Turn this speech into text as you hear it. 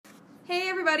Hey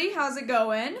everybody, how's it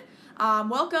going?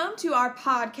 Welcome to our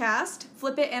podcast,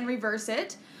 Flip It and Reverse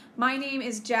It. My name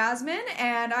is Jasmine,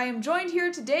 and I am joined here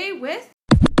today with...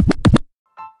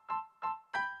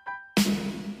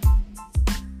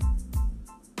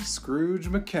 Scrooge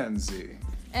McKenzie.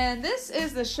 And this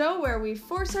is the show where we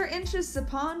force our interests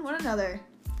upon one another.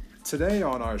 Today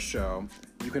on our show,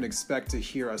 you can expect to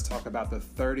hear us talk about the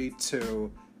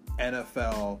 32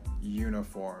 NFL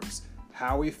uniforms,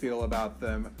 how we feel about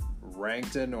them,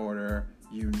 ranked in order.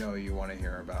 You know you want to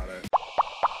hear about it.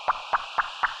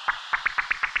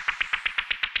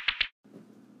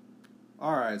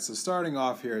 Alright, so starting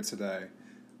off here today,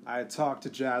 I had talked to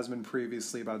Jasmine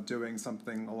previously about doing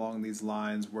something along these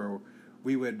lines where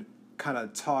we would kind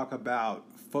of talk about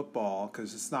football,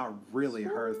 because it's not really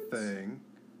her thing.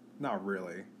 Not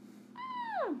really.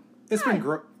 It's been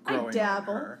growing on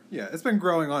her. Yeah, it's been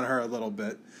growing on her a little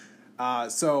bit.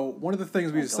 So one of the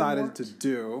things we decided to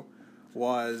do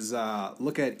was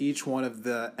look at each one of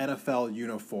the NFL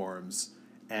uniforms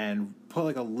and put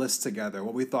like a list together,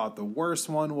 what we thought the worst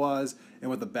one was and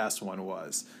what the best one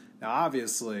was. Now,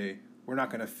 obviously, we're not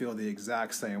going to feel the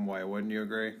exact same way, wouldn't you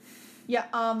agree? Yeah,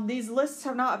 these lists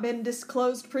have not been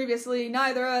disclosed previously.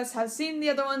 Neither of us has seen the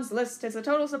other one's list. It's a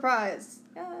total surprise.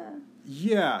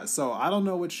 Yeah, so I don't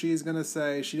know what she's going to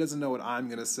say. She doesn't know what I'm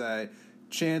going to say.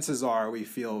 Chances are we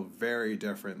feel very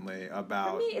differently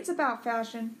about... For me, it's about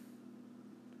fashion.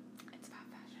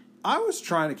 I was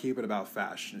trying to keep it about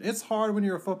fashion. It's hard when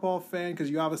you're a football fan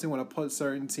because you obviously want to put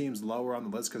certain teams lower on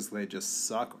the list because they just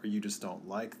suck or you just don't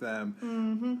like them.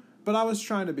 Mm-hmm. But I was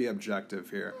trying to be objective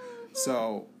here. Mm-hmm.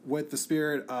 So with the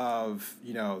spirit of,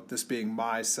 this being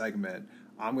my segment,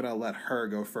 I'm going to let her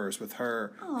go first with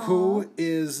her. Aww. Who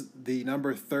is the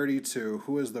number 32?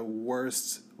 Who is the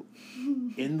worst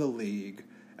in the league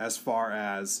as far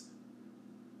as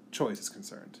choice is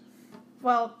concerned?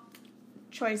 Well,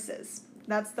 choices.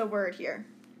 That's the word here.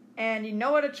 And you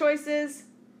know what a choice is?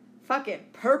 Fucking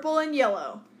purple and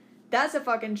yellow. That's a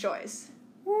fucking choice.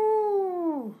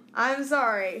 Woo! I'm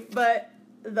sorry, but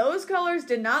those colors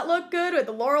did not look good with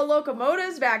the Laurel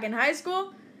Locomotives back in high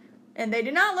school, and they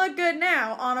do not look good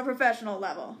now on a professional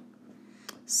level.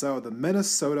 So the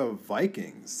Minnesota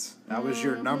Vikings, that was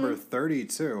your number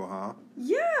 32, huh?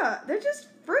 Yeah, they're just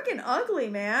freaking ugly,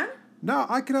 man. No,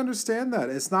 I can understand that.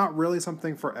 It's not really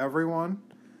something for everyone.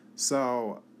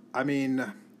 So, I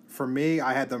mean, for me,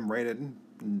 I had them rated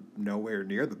nowhere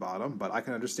near the bottom, but I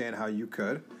can understand how you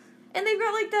could. And they've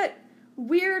got, like, that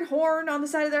weird horn on the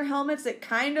side of their helmets that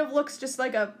kind of looks just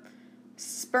like a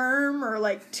sperm or,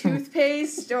 like,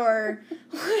 toothpaste or,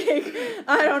 like,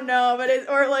 I don't know, but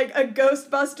or, like, a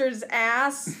Ghostbuster's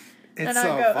ass. It's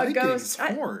a Vikings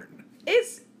horn.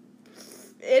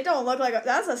 It don't look like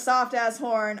that's a soft-ass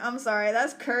horn. I'm sorry,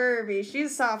 that's curvy.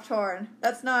 She's a soft horn.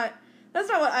 That's not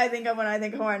what I think of when I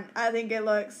think horn. I think it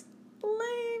looks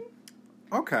lame.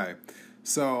 Okay.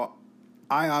 So,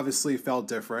 I obviously felt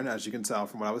different, as you can tell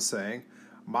from what I was saying.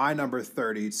 My number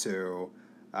 32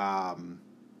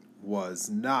 was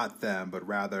not them, but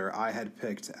rather I had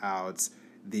picked out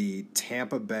the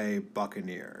Tampa Bay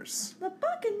Buccaneers. The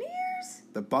Buccaneers?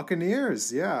 The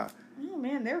Buccaneers, yeah. Oh,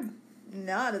 man, they're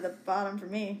not at the bottom for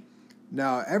me.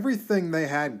 Now, everything they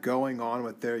had going on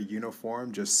with their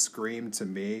uniform just screamed to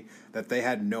me that they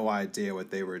had no idea what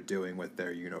they were doing with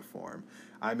their uniform.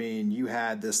 I mean, you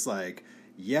had this, like,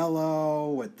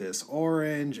 yellow with this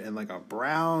orange and, like, a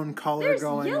brown color going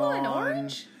on. There's yellow and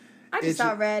orange? I just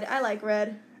saw red. I like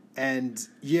red. And,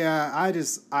 yeah, I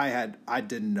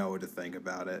didn't know what to think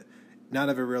about it. None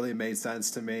of it really made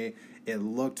sense to me. It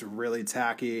looked really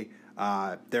tacky.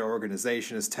 Their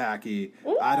organization is tacky.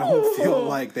 Ooh. I don't feel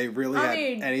like they really had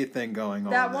anything going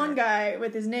on. That one guy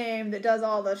with his name that does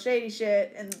all the shady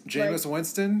shit and Jameis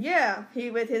Winston? Yeah,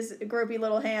 he with his gropey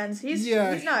little hands. He's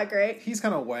not great. He's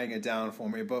kind of weighing it down for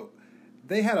me, but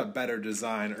they had a better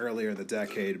design earlier in the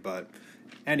decade. But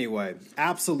anyway,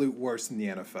 absolute worst in the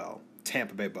NFL.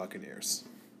 Tampa Bay Buccaneers.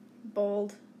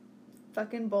 Bold.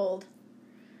 Fucking bold.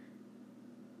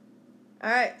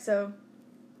 Alright, so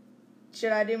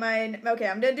should I do my... Okay,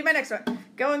 I'm going to do my next one.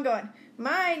 Going.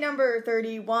 My number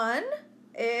 31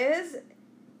 is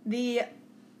the...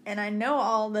 And I know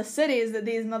all the cities that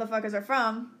these motherfuckers are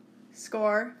from.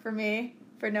 Score for me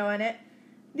for knowing it.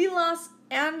 The Los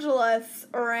Angeles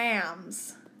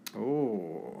Rams.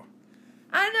 Oh.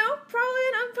 I know, probably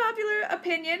an unpopular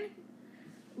opinion.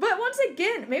 But once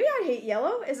again, maybe I hate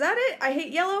yellow. Is that it? I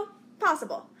hate yellow?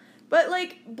 Possible. But,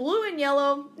 like, blue and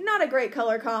yellow, not a great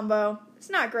color combo. It's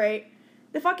not great.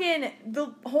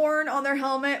 The horn on their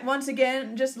helmet, once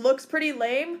again, just looks pretty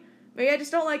lame. Maybe I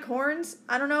just don't like horns.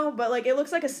 I don't know, but, like, it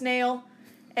looks like a snail.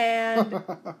 and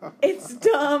it's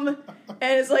dumb,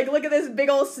 and it's like, look at this big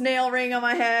old snail ring on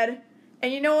my head.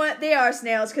 And you know what? They are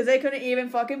snails, because they couldn't even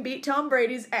fucking beat Tom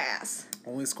Brady's ass.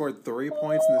 Only scored 3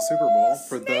 points in the Super Bowl.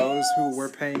 For Snails. those who were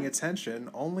paying attention,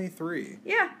 only 3.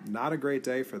 Yeah. Not a great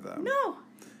day for them. No.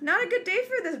 Not a good day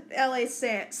for the LA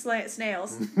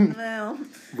snails. No.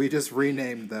 We just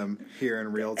renamed them here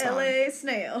in real time. LA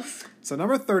snails. So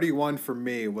number 31 for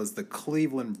me was the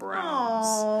Cleveland Browns.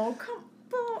 Oh, come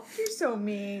on. You're so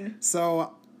mean.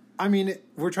 So, I mean,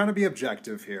 we're trying to be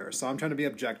objective here. So I'm trying to be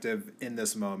objective in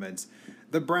this moment.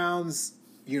 The Browns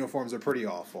uniforms are pretty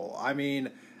awful. I mean,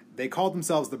 they called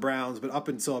themselves the Browns, but up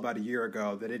until about a year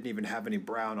ago, they didn't even have any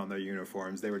brown on their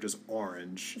uniforms. They were just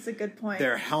orange. That's a good point.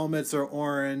 Their helmets are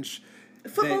orange.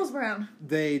 Football's brown.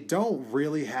 They don't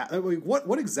really have... I mean,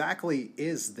 what exactly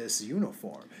is this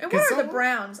uniform? And what are the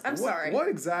Browns? I'm sorry. What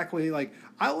exactly... Like,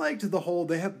 I liked the whole...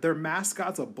 They have their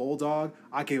mascot's a bulldog.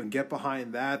 I can get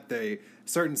behind that.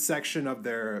 Certain section of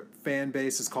their fan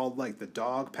base is called, like, the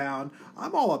Dog Pound.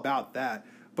 I'm all about that.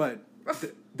 But...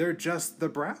 they're just the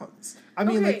Browns. I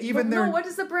mean, okay, like, even but their... No, what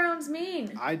does the Browns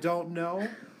mean? I don't know.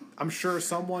 I'm sure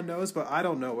someone knows, but I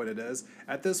don't know what it is.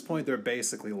 At this point, they're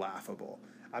basically laughable.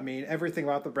 I mean, everything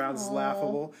about the Browns is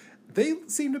laughable. They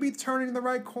seem to be turning the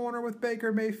right corner with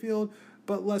Baker Mayfield,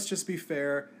 but let's just be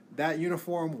fair. That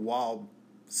uniform, while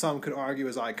some could argue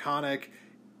is iconic,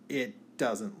 it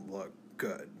doesn't look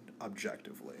good,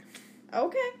 objectively.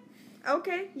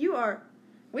 Okay,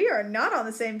 we are not on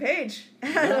the same page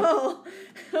at all.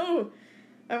 Oh,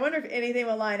 I wonder if anything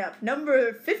will line up.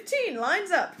 Number 15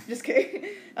 lines up. Just kidding.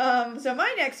 So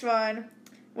my next one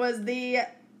was the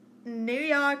New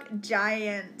York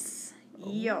Giants.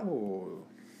 Yo. Oh.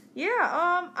 Yeah,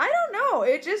 I don't know.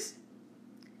 It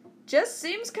just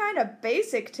seems kind of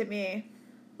basic to me.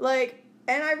 Like,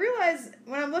 and I realize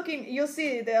when I'm looking, you'll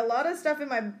see that a lot of stuff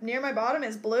near my bottom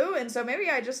is blue, and so maybe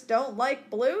I just don't like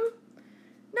blue.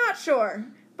 Not sure.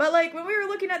 But, like, when we were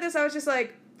looking at this, I was just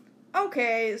like,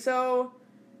 okay, so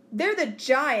they're the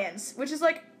Giants, which is,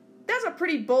 like, that's a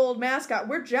pretty bold mascot.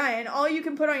 We're giant. All you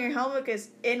can put on your helmet is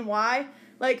NY.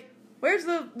 Like, where's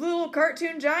the little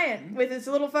cartoon giant with his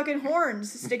little fucking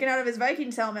horns sticking out of his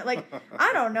Vikings helmet? Like,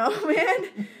 I don't know,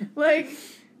 man. Like,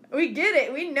 we get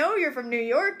it. We know you're from New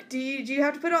York. Do you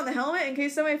have to put on the helmet in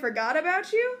case somebody forgot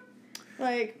about you?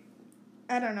 Like,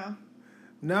 I don't know.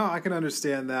 No, I can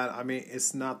understand that. I mean,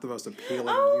 it's not the most appealing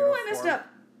uniform.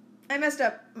 I messed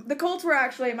up. The Colts were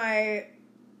actually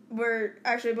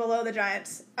below the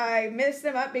Giants. I messed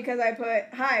them up because I put,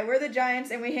 hi, we're the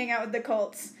Giants and we hang out with the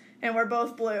Colts. And we're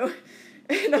both blue.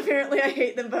 And apparently I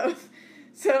hate them both.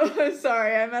 So,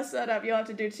 sorry, I messed that up. You'll have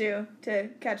to do two to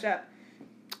catch up.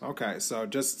 Okay, so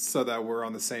just so that we're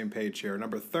on the same page here,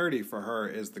 number 30 for her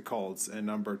is the Colts, and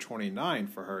number 29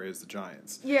 for her is the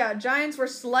Giants. Yeah, Giants were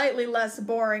slightly less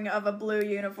boring of a blue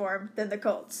uniform than the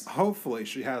Colts. Hopefully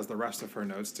she has the rest of her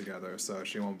notes together, so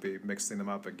she won't be mixing them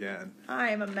up again. I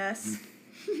am a mess.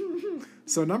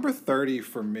 So number 30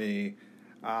 for me,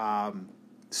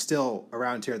 still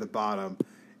around here at the bottom,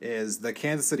 is the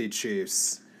Kansas City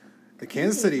Chiefs. The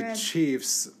Kansas City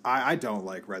Chiefs, I don't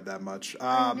like red that much.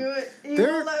 I knew it.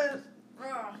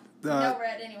 No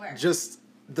red anywhere. Just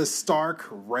the stark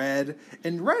red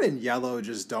and yellow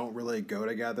just don't really go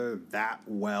together that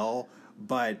well.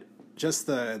 But just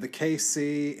the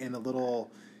KC and the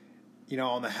little,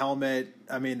 on the helmet.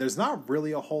 I mean, there's not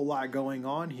really a whole lot going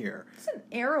on here. It's an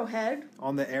arrowhead.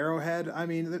 On the arrowhead, I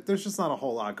mean, there's just not a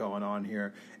whole lot going on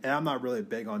here. And I'm not really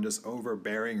big on just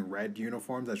overbearing red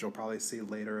uniforms, as you'll probably see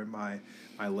later in my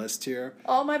list here.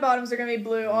 All my bottoms are going to be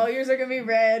blue. All yours are going to be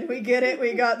red. We get it.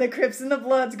 We got the Crips and the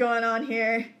Bloods going on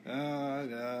here.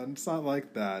 It's not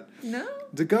like that. No?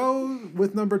 To go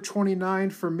with number 29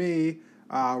 for me,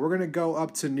 we're going to go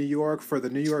up to New York for the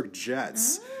New York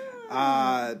Jets.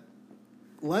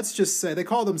 Let's just say they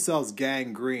call themselves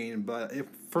Gang Green, but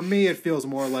for me it feels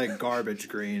more like garbage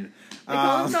green. They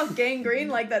call themselves Gang Green,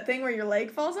 like that thing where your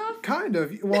leg falls off? Kind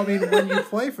of. Well, I mean, when you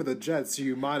play for the Jets,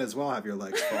 you might as well have your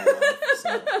legs fall off.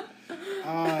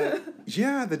 So.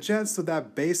 Yeah, the Jets with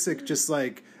that basic, just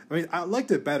like, I mean, I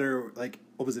liked it better, like,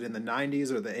 what was it, in the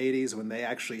 90s or the 80s when they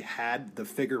actually had the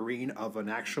figurine of an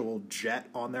actual jet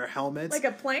on their helmets. Like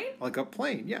a plane? Like a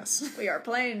plane, yes. We are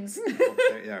planes. Well,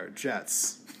 they are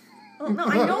jets. Well, no,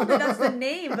 I know that's the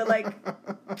name, but like,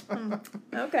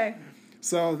 okay.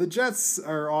 So the Jets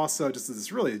are also just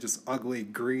this really just ugly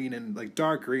green and like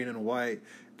dark green and white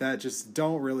that just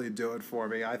don't really do it for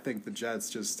me. I think the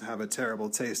Jets just have a terrible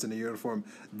taste in a uniform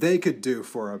they could do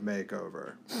for a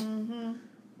makeover. Mm-hmm.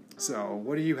 So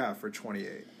what do you have for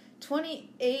 28?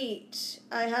 28,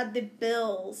 I had the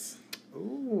Bills.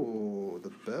 Ooh,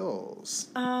 the Bills.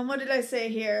 What did I say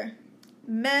here?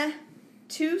 Meh.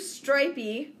 Too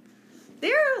stripey.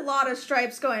 There are a lot of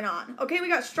stripes going on. Okay, we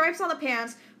got stripes on the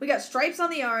pants. We got stripes on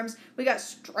the arms. We got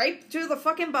striped through the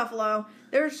fucking buffalo.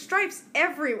 There's stripes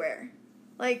everywhere.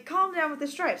 Like, calm down with the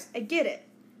stripes. I get it.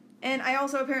 And I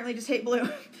also apparently just hate blue.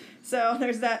 So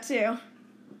there's that too.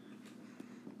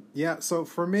 Yeah, so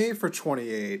for me, for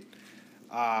 28,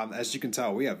 as you can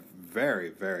tell, we have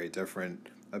very, very different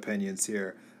opinions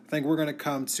here. I think we're going to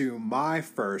come to my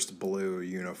first blue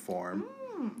uniform.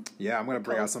 Yeah, I'm going to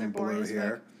bring out some blue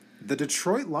here. The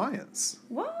Detroit Lions.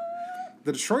 What?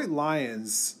 The Detroit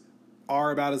Lions are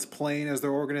about as plain as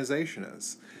their organization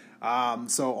is.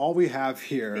 So all we have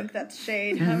here... I think that's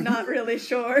shade. I'm not really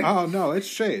sure. Oh, no, it's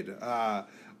shade.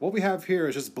 What we have here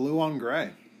is just blue on gray.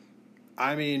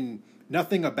 I mean,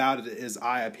 nothing about it is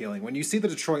eye-appealing. When you see the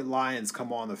Detroit Lions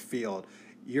come on the field,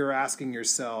 you're asking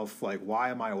yourself, like, why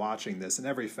am I watching this in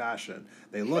every fashion?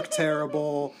 They look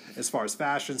terrible. As far as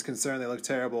fashion's concerned, they look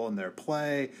terrible in their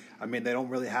play. I mean, they don't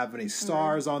really have any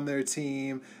stars on their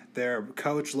team. Their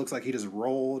coach looks like he just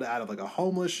rolled out of, like, a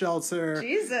homeless shelter.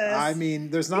 Jesus. I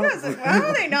mean, there's not... How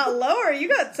are they not lower? You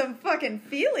got some fucking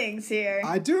feelings here.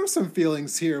 I do have some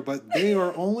feelings here, but they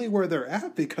are only where they're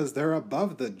at because they're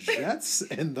above the Jets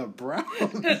and the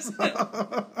Browns.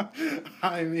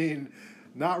 I mean...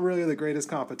 Not really the greatest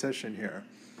competition here.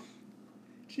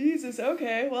 Jesus,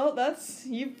 okay. Well, that's...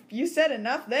 You said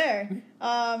enough there.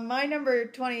 My number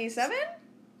 27?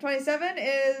 27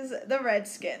 is the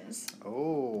Redskins.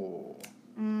 Oh.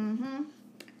 Mm-hmm.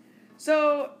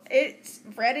 So, it's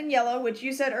red and yellow, which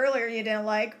you said earlier you didn't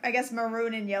like. I guess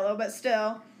maroon and yellow, but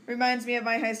still. Reminds me of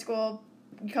my high school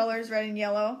colors, red and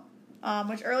yellow.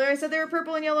 Which earlier I said they were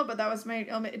purple and yellow, but that was my...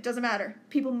 it doesn't matter.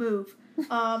 People move.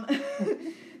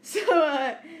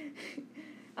 So,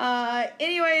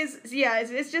 anyways, yeah,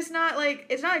 it's just not, like,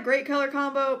 it's not a great color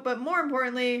combo, but more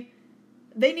importantly,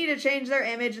 they need to change their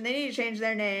image, and they need to change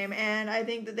their name, and I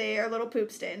think that they are little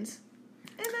poop stains.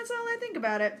 And that's all I think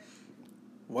about it.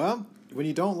 Well, when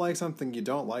you don't like something, you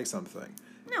don't like something.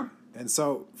 No. And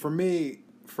so, for me,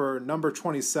 for number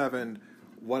 27,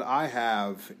 what I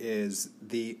have is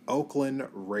the Oakland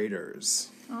Raiders.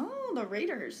 Oh, the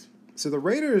Raiders. So the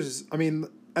Raiders, I mean...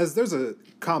 As there's a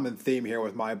common theme here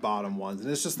with my bottom ones,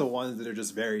 and it's just the ones that are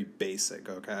just very basic,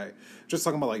 okay? Just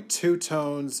talking about, like, two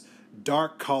tones,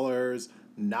 dark colors,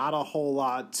 not a whole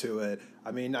lot to it.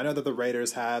 I mean, I know that the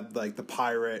Raiders had, like, the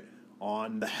pirate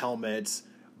on the helmet,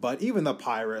 but even the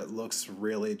pirate looks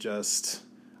really just...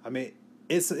 I mean,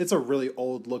 it's a really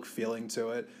old look feeling to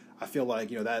it. I feel like,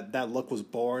 you know, that look was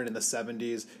born in the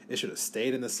 70s. It should have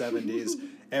stayed in the 70s.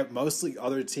 And mostly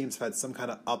other teams have had some kind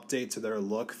of update to their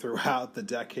look throughout the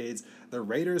decades. The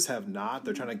Raiders have not.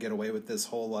 They're trying to get away with this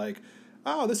whole, like,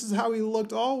 oh, this is how he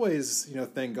looked always, you know,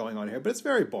 thing going on here. But it's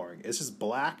very boring. It's just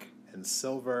black and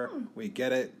silver. We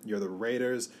get it. You're the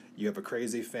Raiders. You have a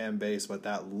crazy fan base, but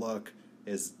that look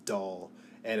is dull.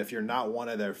 And if you're not one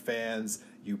of their fans,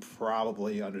 you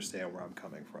probably understand where I'm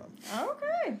coming from.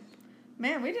 Okay.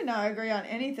 Man, we did not agree on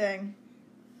anything.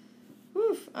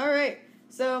 Oof. All right.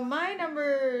 So my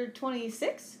number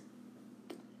 26,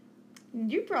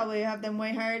 you probably have them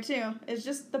way higher too. It's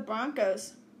just the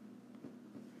Broncos.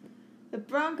 The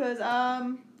Broncos,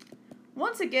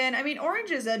 once again, I mean, orange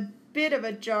is a bit of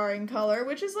a jarring color,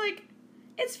 which is like,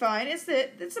 it's fine. It's the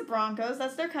Broncos.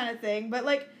 That's their kind of thing. But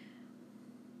like,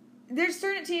 there's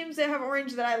certain teams that have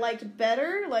orange that I liked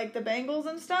better, like the Bengals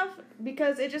and stuff,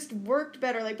 because it just worked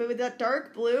better, like, but with that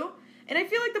dark blue. And I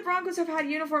feel like the Broncos have had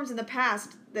uniforms in the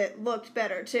past that looked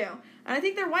better, too. And I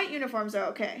think their white uniforms are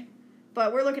okay.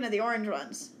 But we're looking at the orange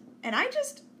ones. And I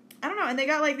don't know, and they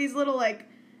got, like, these little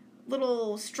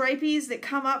stripies that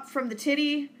come up from the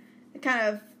titty, kind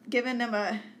of giving them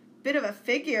a bit of a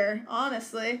figure,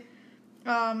 honestly.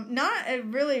 Not a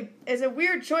really, it's a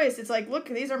weird choice. It's like, look,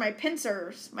 these are my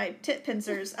pincers, my tit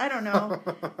pincers. I don't know.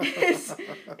 It's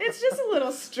just a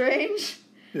little strange.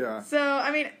 Yeah. So,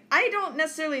 I mean, I don't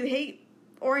necessarily hate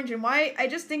orange and white. I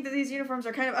just think that these uniforms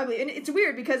are kind of ugly. And it's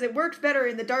weird because it works better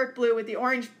in the dark blue with the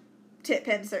orange tit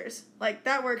pincers. Like,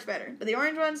 that works better. But the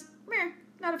orange ones, meh,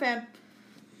 not a fan.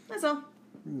 That's all.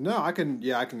 No, I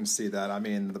can see that. I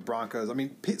mean, the Broncos, I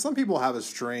mean, some people have a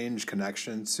strange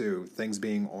connection to things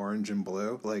being orange and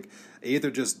blue. Like, it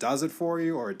either just does it for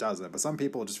you or it doesn't. But some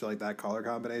people just feel like that color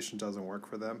combination doesn't work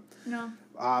for them. No.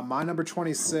 My number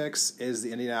 26 is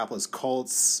the Indianapolis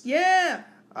Colts. Yeah!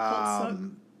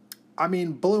 I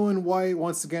mean, blue and white,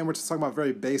 once again, we're just talking about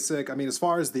very basic. I mean, as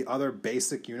far as the other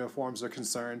basic uniforms are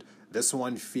concerned, this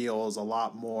one feels a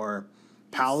lot more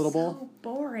palatable. So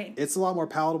boring. It's a lot more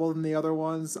palatable than the other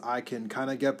ones. I can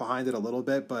kind of get behind it a little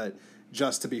bit, but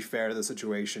just to be fair to the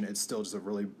situation, it's still just a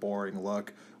really boring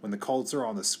look. When the Colts are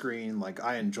on the screen, like,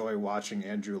 I enjoy watching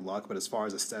Andrew Luck, but as far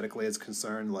as aesthetically is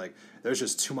concerned, like, there's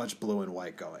just too much blue and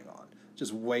white going on.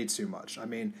 Just way too much. I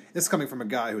mean, this is coming from a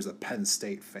guy who's a Penn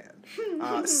State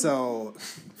fan. So,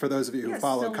 for those of you who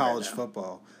follow college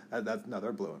football, no,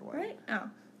 they're blue and white. Right? Oh.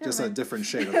 Just a different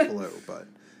shade of blue,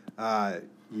 but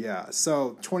yeah.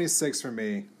 So 26 for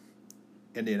me,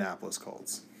 Indianapolis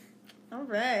Colts. All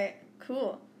right,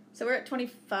 cool. So we're at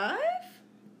 25,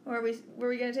 or were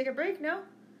we gonna take a break? No,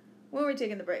 when were we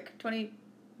taking the break?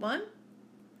 21.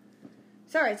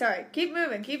 Sorry. Keep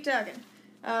moving. Keep talking.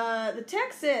 The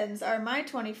Texans are my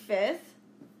 25th.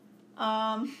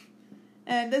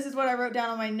 And this is what I wrote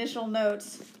down on my initial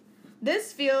notes.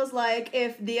 This feels like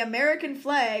if the American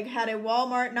flag had a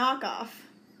Walmart knockoff.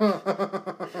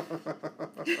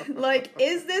 Like,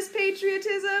 is this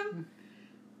patriotism?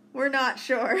 We're not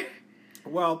sure.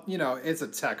 Well, it's a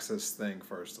Texas thing,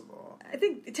 first of all. I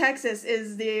think Texas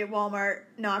is the Walmart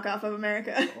knockoff of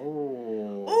America.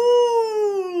 Oh,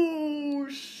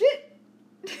 shit.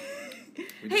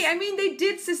 Hey, I mean, they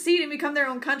did secede and become their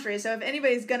own country, so if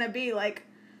anybody's gonna be, like,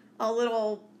 a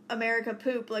little America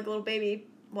poop, like a little baby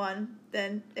one,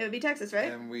 then it would be Texas,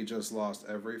 right? And we just lost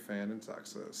every fan in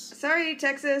Texas. Sorry,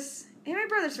 Texas. Hey, my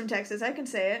brother's from Texas. I can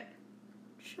say it.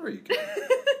 Sure you can.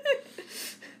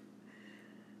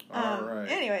 All right.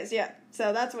 Anyways, yeah.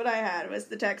 So that's what I had, was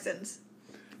the Texans.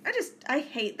 I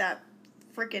hate that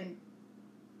freaking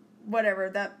whatever,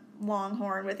 that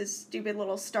Longhorn with his stupid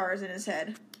little stars in his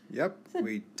head. Yep,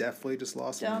 we definitely just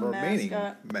lost the remaining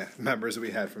members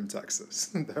we had from Texas.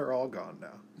 They're all gone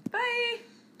now. Bye!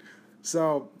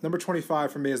 So, number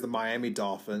 25 for me is the Miami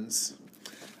Dolphins.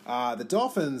 The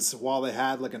Dolphins, while they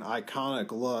had like an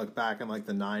iconic look back in like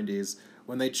the 90s,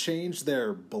 when they changed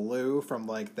their blue from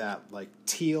like that like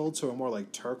teal to a more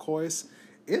like turquoise,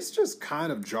 it's just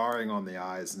kind of jarring on the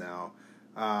eyes now.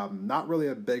 Not really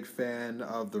a big fan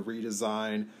of the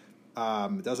redesign.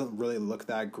 It doesn't really look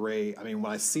that great. I mean,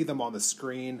 when I see them on the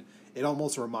screen, it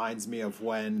almost reminds me of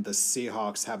when the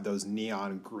Seahawks have those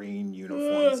neon green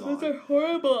uniforms on. Those are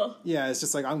horrible. Yeah, it's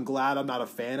just like, I'm glad I'm not a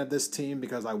fan of this team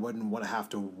because I wouldn't want to have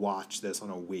to watch this on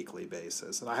a weekly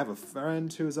basis. And I have a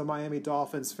friend who's a Miami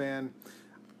Dolphins fan.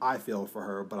 I feel for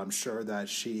her, but I'm sure that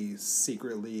she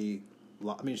secretly...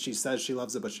 she says she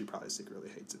loves it, but she probably secretly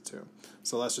hates it too.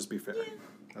 So let's just be fair. Yeah.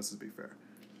 Let's just be fair.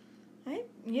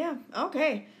 Yeah,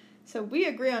 okay. So we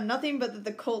agree on nothing but that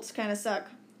the Colts kind of suck.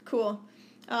 Cool.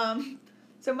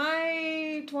 So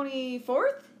my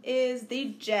 24th is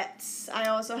the Jets. I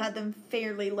also had them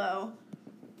fairly low.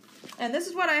 And this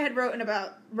is what I had wrote in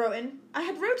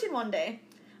one day.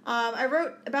 I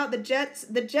wrote about the Jets.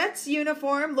 The Jets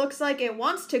uniform looks like it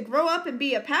wants to grow up and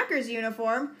be a Packers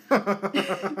uniform.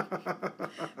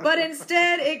 But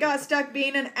instead, it got stuck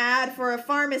being an ad for a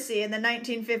pharmacy in the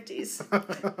 1950s.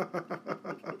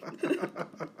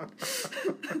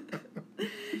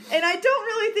 And I don't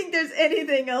really think there's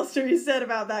anything else to be said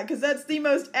about that, because that's the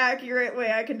most accurate way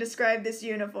I can describe this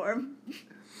uniform.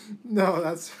 No,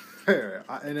 that's fair.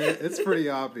 And it's pretty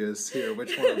obvious here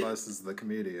which one of us is the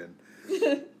comedian.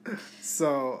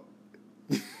 So,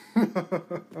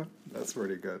 that's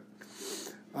pretty good.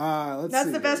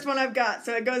 That's the best one I've got,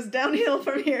 so it goes downhill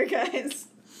from here, guys.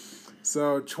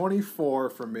 So, 24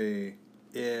 for me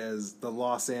is the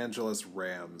Los Angeles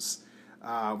Rams.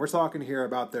 We're talking here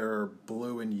about their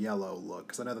blue and yellow look,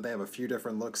 because I know that they have a few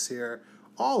different looks here,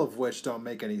 all of which don't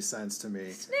make any sense to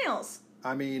me. Snails.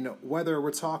 I mean, whether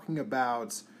we're talking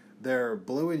about their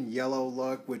blue and yellow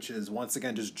look, which is once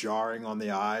again just jarring on the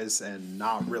eyes and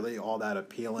not really all that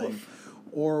appealing,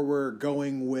 or we're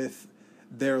going with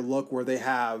their look where they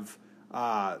have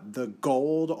the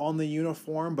gold on the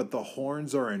uniform, but the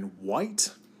horns are in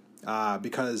white.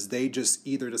 Because they just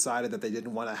either decided that they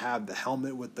didn't want to have the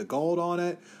helmet with the gold on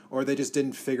it, or they just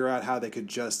didn't figure out how they could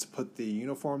just put the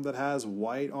uniform that has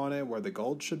white on it where the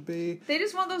gold should be. They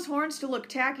just want those horns to look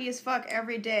tacky as fuck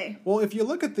every day. Well, if you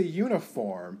look at the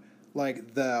uniform,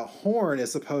 like, the horn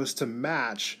is supposed to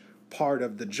match part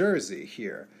of the jersey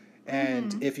here.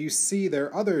 And if you see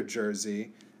their other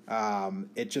jersey,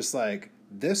 it just, like,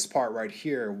 this part right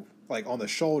here, like, on the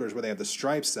shoulders where they have the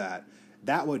stripes at,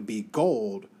 that would be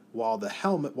gold, while the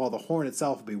horn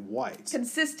itself would be white.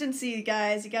 Consistency,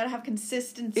 guys. You gotta have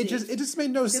consistency. It just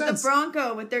made no sense. The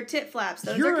Bronco with their tit flaps,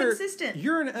 those are consistent.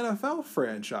 You're an NFL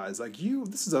franchise. Like,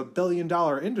 this is a $1 billion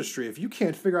industry. If you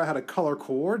can't figure out how to color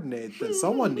coordinate, then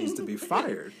someone needs to be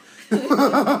fired.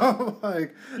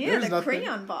 Like, the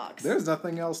crayon box. There's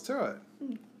nothing else to it.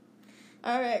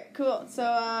 All right, cool.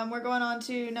 So we're going on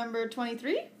to number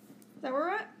 23. Is that where we're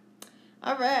at?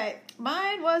 All right.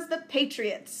 Mine was the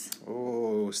Patriots.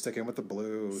 Oh, sticking with the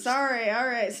Blues. Sorry,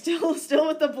 alright. Still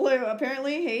with the blue.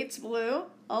 Apparently hates blue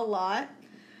a lot.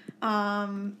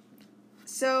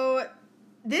 So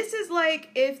this is like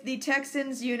if the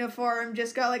Texans uniform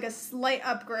just got like a slight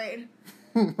upgrade.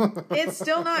 It's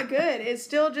still not good. It's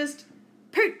still just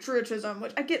patriotism,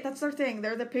 which I get, that's their thing.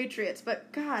 They're the Patriots.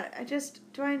 But God,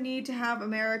 do I need to have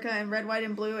America in red, white,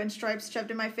 and blue and stripes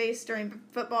shoved in my face during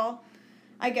football?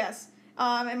 I guess.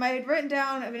 And I had written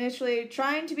down initially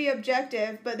trying to be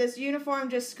objective, but this uniform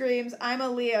just screams, I'm a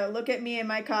Leo. Look at me and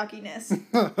my cockiness.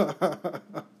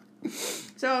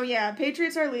 So yeah,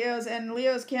 Patriots are Leos, and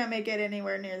Leos can't make it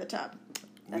anywhere near the top.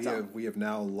 We have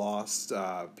now lost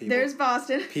people. There's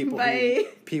Boston.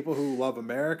 People who love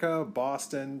America,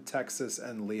 Boston, Texas,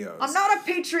 and Leos. I'm not a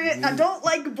patriot. I don't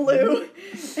like blue.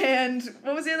 And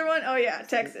what was the other one? Oh yeah,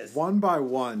 Texas. One by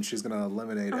one, she's going to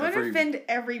eliminate. I'm going to offend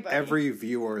everybody. Every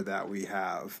viewer that we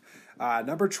have.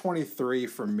 Number 23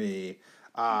 for me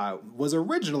was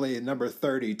originally number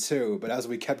 32, but as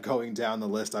we kept going down the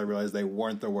list, I realized they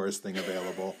weren't the worst thing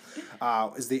available.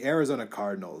 Is the Arizona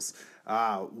Cardinals.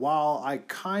 While I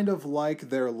kind of like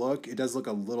their look, it does look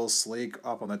a little sleek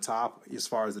up on the top as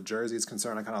far as the jersey is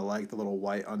concerned. I kind of like the little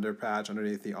white underpatch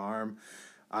underneath the arm.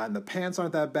 And the pants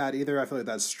aren't that bad either. I feel like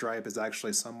that stripe is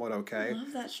actually somewhat okay. I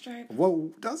love that stripe.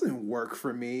 What doesn't work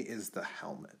for me is the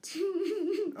helmet.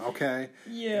 Okay?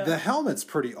 Yeah. The helmet's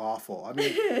pretty awful. I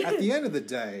mean, at the end of the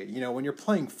day, when you're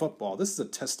playing football, this is a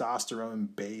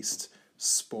testosterone-based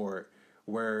sport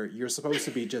where you're supposed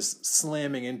to be just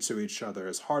slamming into each other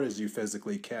as hard as you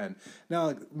physically can.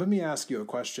 Now, let me ask you a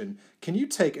question. Can you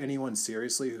take anyone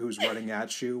seriously who's running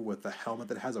at you with a helmet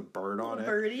that has a bird on it?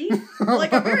 Birdie?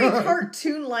 Like a very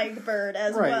cartoon-like bird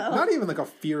as well. Not even like a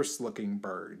fierce-looking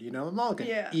bird, Not like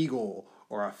an eagle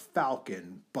or a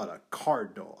falcon, but a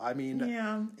cardinal. I mean...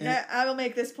 Yeah, I will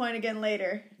make this point again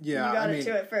later. Yeah, you got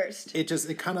to it first.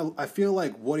 I feel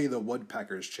like Woody the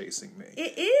Woodpecker's chasing me.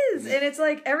 It is, and it's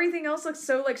like everything else looks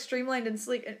so like streamlined and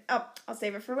sleek. And, I'll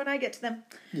save it for when I get to them.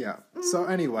 Yeah, so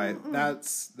anyway,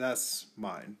 that's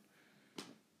mine.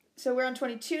 So we're on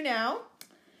 22 now.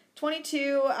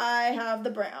 22, I have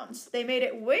the Browns. They made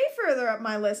it way further up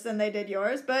my list than they did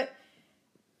yours, but...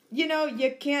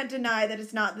 you can't deny that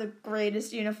it's not the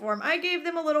greatest uniform. I gave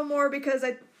them a little more because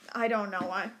I don't know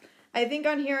why. I think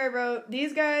on here I wrote,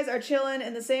 these guys are chilling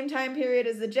in the same time period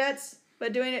as the Jets,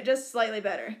 but doing it just slightly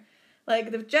better.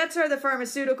 Like, the Jets are the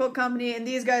pharmaceutical company, and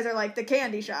these guys are like the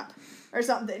candy shop or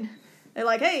something. They're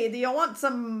like, hey, do you want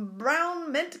some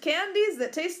brown mint candies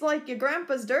that taste like your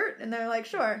grandpa's dirt? And they're like,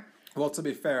 sure. Well, to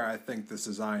be fair, I think this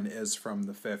design is from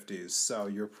the 50s, so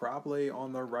you're probably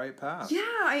on the right path. Yeah,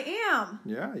 I am.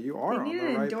 Yeah, you are on the right path. They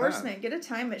need an endorsement. Get a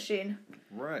time machine.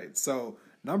 Right. So,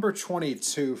 number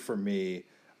 22 for me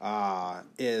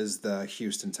is the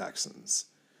Houston Texans.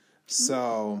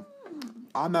 So,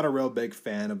 I'm not a real big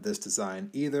fan of this design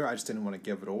either. I just didn't want to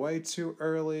give it away too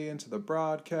early into the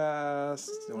broadcast.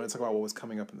 I want to talk about what was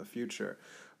coming up in the future.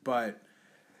 But...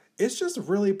 it's just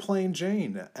really plain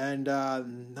Jane, and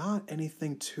not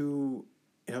anything too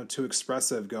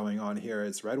expressive going on here.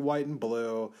 It's red, white, and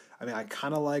blue. I mean, I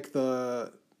kind of like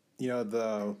the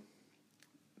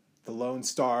Lone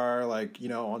Star,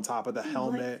 on top of the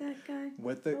helmet. Like that guy?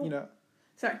 With the,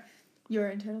 Sorry,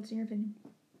 you're entitled to your opinion.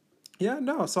 Yeah,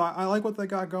 no. So I like what they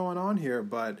got going on here,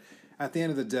 but at the end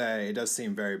of the day, it does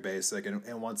seem very basic.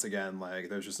 And once again,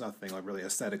 there's just nothing really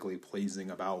aesthetically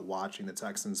pleasing about watching the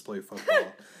Texans play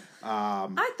football.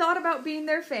 I thought about being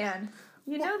their fan.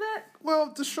 You know that?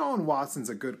 Well, Deshaun Watson's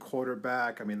a good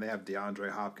quarterback. I mean, they have DeAndre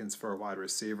Hopkins for a wide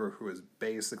receiver who is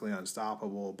basically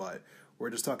unstoppable, but we're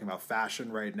just talking about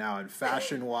fashion right now. And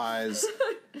fashion-wise,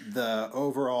 the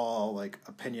overall,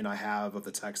 opinion I have of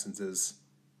the Texans is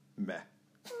meh.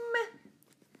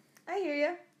 I hear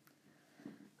you.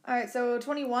 All right, so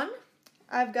 21,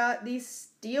 I've got the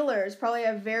Steelers. Probably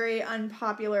a very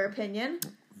unpopular opinion.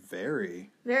 Very.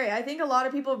 I think a lot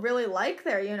of people really like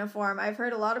their uniform. I've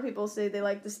heard a lot of people say they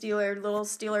like the little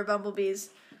Steeler bumblebees.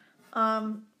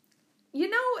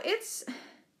 It's...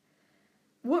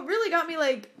 what really got me,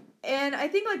 and I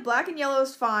think, black and yellow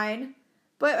is fine,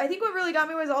 but I think what really got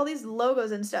me was all these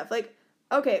logos and stuff.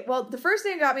 Okay, well, the first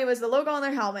thing that got me was the logo on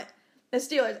their helmet. The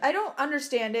Steelers. I don't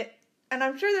understand it. And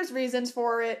I'm sure there's reasons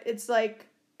for it. It's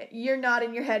you're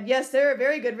nodding your head. Yes, there are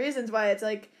very good reasons why it's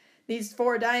these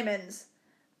 4 diamonds.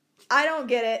 I don't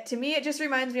get it. To me, it just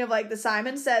reminds me of the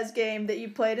Simon Says game that you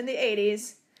played in the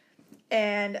 80s.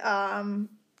 And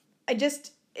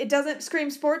it doesn't scream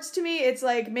sports to me. It's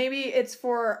maybe it's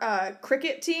for a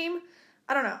cricket team.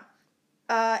 I don't know.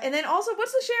 And then also,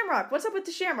 what's the Shamrock? What's up with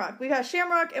the Shamrock? We got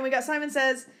Shamrock and we got Simon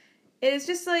Says. It is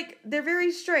just like, they're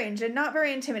very strange and not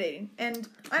very intimidating. And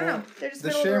I don't know, they're just the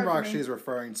middle of the road shamrock for me. she's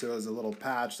referring to is a little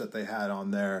patch that they had on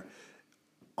their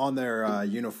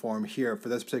uniform here for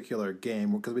this particular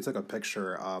game, because we took a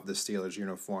picture of the Steelers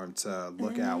uniform to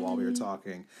look at while we were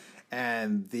talking.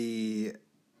 And the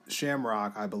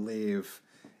shamrock, I believe,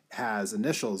 has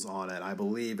initials on it. I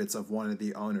believe it's of one of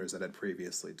the owners that had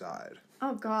previously died.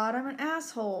 Oh God, I'm an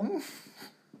asshole.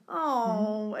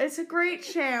 Oh, it's a great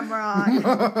shamrock.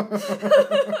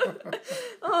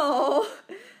 Oh,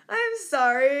 I'm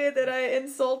sorry that I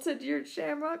insulted your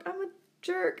shamrock. I'm a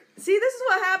jerk. See, this is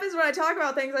what happens when I talk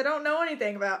about things I don't know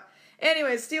anything about.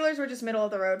 Anyways, Steelers were just middle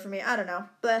of the road for me. I don't know.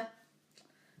 But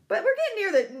we're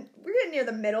getting near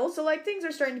the middle, so like things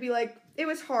are starting to be like, it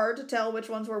was hard to tell which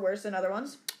ones were worse than other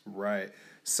ones. Right.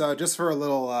 So just for a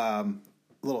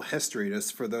little history,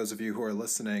 just for those of you who are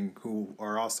listening who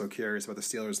are also curious about the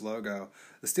Steelers logo.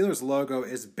 The Steelers logo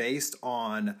is based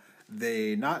on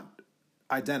not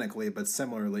identically, but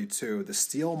similarly to the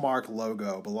Steel Mark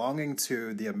logo belonging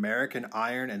to the American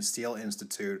Iron and Steel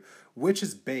Institute, which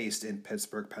is based in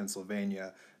Pittsburgh,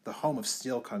 Pennsylvania, the home of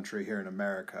steel country here in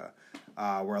America,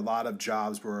 where a lot of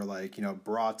jobs were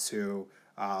brought to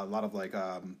a lot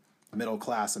of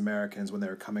middle-class Americans when they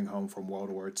were coming home from World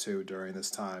War II during this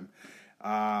time.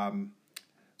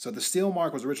 So the Steel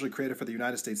Mark was originally created for the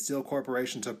United States Steel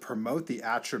Corporation to promote the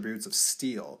attributes of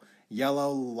steel.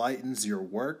 Yellow lightens your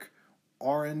work,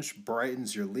 orange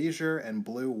brightens your leisure, and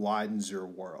blue widens your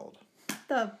world.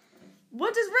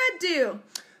 What does red do?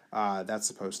 That's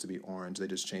supposed to be orange. They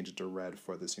just changed it to red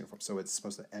for this uniform. So it's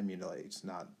supposed to emulate,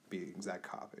 not be an exact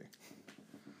copy.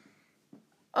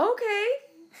 Okay.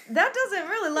 That doesn't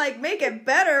really, make it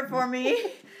better for me.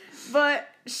 But,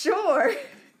 sure.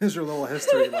 Here's your little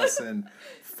history lesson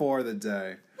for the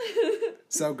day.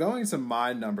 So going to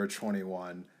my number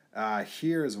 21,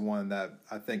 here's one that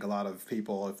I think a lot of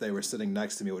people, if they were sitting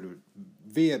next to me, would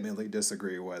vehemently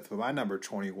disagree with. But my number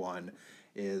 21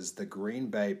 is the Green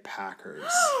Bay Packers.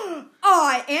 Oh,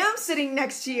 I am sitting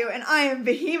next to you, and I am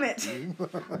vehement.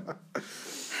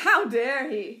 How dare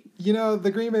he?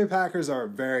 The Green Bay Packers are a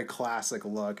very classic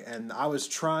look, and I was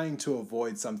trying to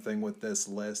avoid something with this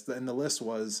list, and the list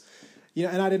was,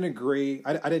 and I didn't agree.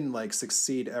 I didn't,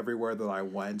 succeed everywhere that I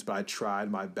went, but I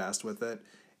tried my best with it,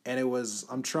 and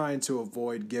I'm trying to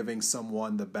avoid giving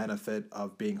someone the benefit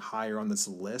of being higher on this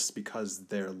list because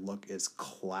their look is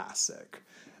classic.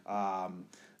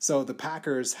 So the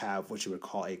Packers have what you would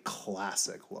call a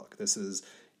classic look. This is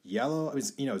yellow.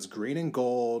 It's green and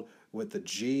gold with the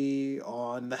G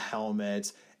on the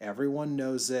helmet. Everyone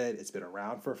knows it. It's been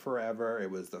around for forever. It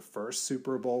was the first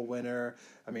Super Bowl winner.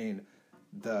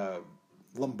 The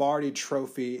Lombardi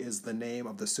Trophy is the name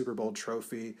of the Super Bowl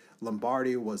trophy.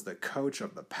 Lombardi was the coach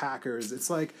of the Packers. It's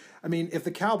if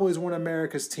the Cowboys weren't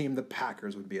America's team, the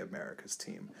Packers would be America's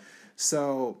team.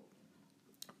 So,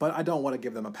 but I don't want to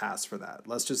give them a pass for that.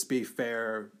 Let's just be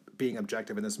fair, being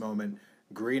objective in this moment.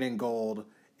 Green and gold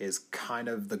is kind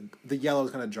of, the yellow is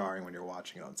kind of jarring when you're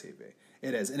watching it on TV.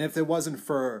 It is. And if it wasn't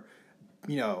for,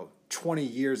 20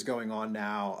 years going on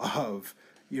now of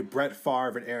Brett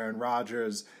Favre and Aaron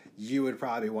Rodgers, you would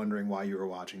probably be wondering why you were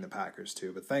watching the Packers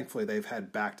too. But thankfully, they've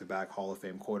had back-to-back Hall of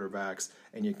Fame quarterbacks,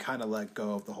 and you kind of let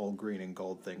go of the whole green and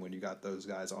gold thing when you got those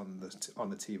guys on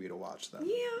the TV to watch them.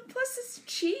 Yeah, plus it's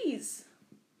cheese.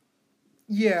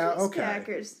 Yeah, cheese okay.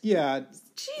 Packers. Yeah. It's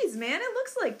cheese, man. It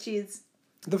looks like cheese.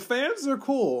 The fans are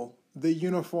cool. The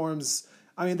uniforms,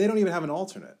 they don't even have an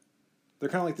alternate. They're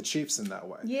kind of like the Chiefs in that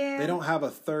way. Yeah. They don't have a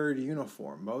third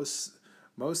uniform.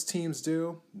 Most teams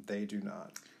do. They do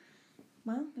not.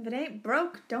 Well, if it ain't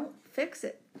broke, don't fix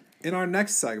it. In our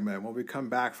next segment, when we come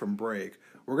back from break,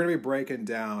 we're going to be breaking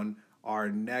down our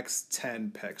next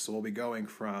 10 picks. So we'll be going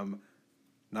from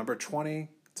number 20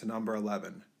 to number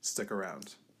 11. Stick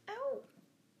around. Ow.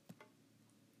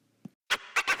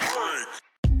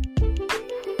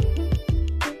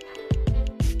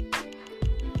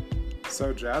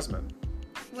 So, Jasmine.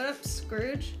 What up,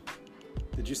 Scrooge?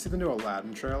 Did you see the new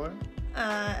Aladdin trailer?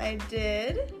 I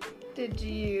did. Did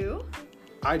you?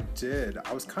 I did.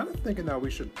 I was kind of thinking that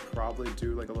we should probably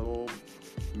do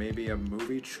maybe a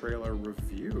movie trailer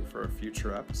review for a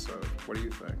future episode. What do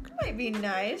you think? Might be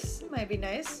nice.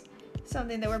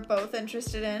 Something that we're both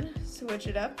interested in. Switch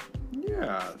it up.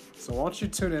 Yeah. So why don't you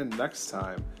tune in next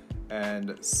time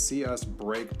and see us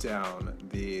break down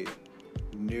the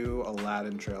new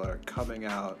Aladdin trailer coming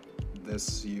out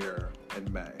this year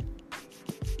in May.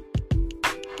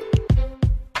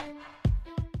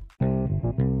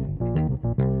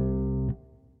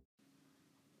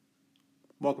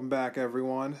 Welcome back,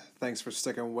 everyone. Thanks for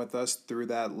sticking with us through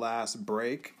that last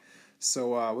break.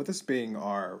 So, with this being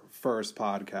our first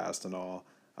podcast and all,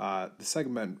 the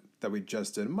segment that we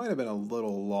just did might have been a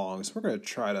little long, so we're going to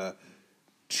try to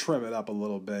trim it up a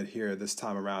little bit here this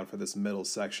time around for this middle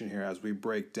section here as we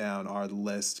break down our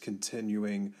list,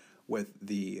 continuing with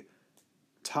the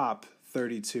top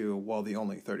 32, well, the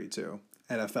only 32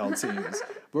 NFL teams.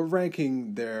 We're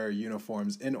ranking their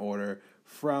uniforms in order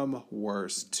from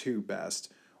worst to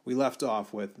best. We left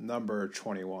off with number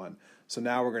 21. So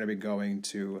now we're going to be going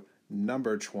to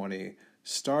number 20,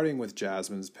 starting with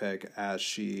Jasmine's pick as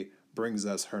she brings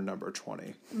us her number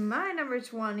 20. My number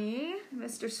 20,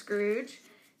 Mr. Scrooge,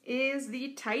 is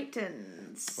the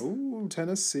Titans. Ooh,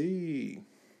 Tennessee.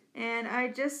 And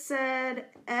I just said,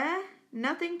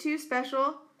 nothing too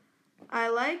special. I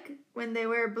like when they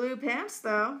wear blue pants,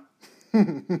 though.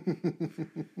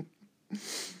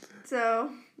 So,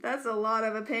 that's a lot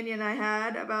of opinion I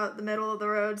had about the middle of the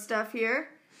road stuff here.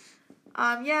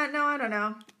 I don't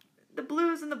know. The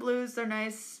blues and the blues, they're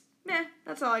nice. Meh,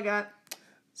 that's all I got.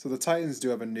 So the Titans do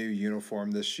have a new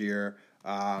uniform this year.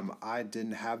 I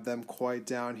didn't have them quite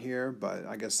down here, but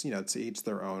I guess, to each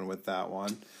their own with that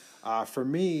one. For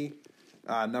me,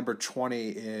 number 20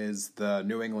 is the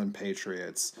New England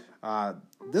Patriots.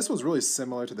 This was really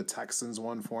similar to the Texans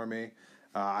one for me.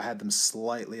 I had them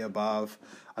slightly above.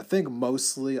 I think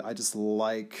mostly I just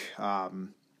like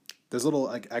there's a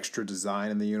little extra design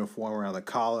in the uniform around the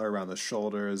collar, around the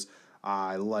shoulders.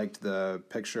 I liked the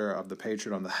picture of the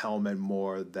Patriot on the helmet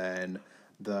more than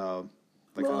the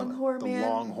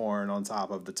Longhorn on top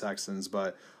of the Texans.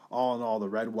 But all in all, the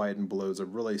red, white, and blue is a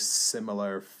really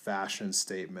similar fashion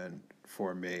statement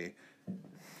for me.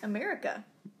 America.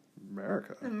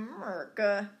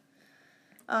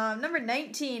 Number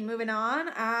 19, moving on,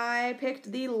 I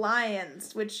picked the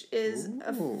Lions, which is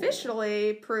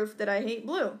officially proof that I hate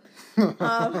blue.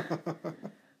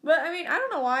 But, I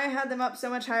don't know why I had them up so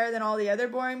much higher than all the other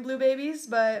boring blue babies,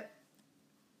 but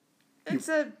it's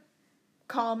a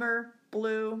calmer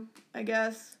blue, I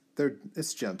guess.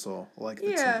 It's gentle, like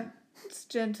the team. It's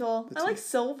gentle. I like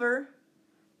silver.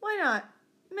 Why not?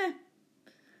 Meh.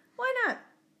 Why not?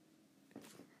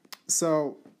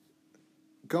 So,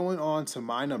 going on to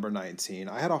my number 19,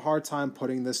 I had a hard time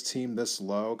putting this team this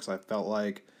low because I felt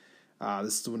like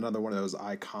this is another one of those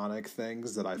iconic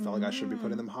things that I felt like I should be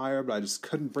putting them higher, but I just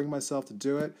couldn't bring myself to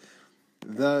do it.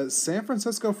 The San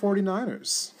Francisco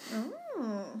 49ers.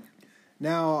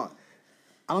 Now,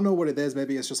 I don't know what it is.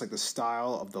 Maybe it's just like the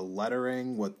style of the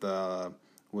lettering with the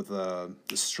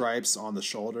stripes on the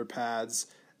shoulder pads.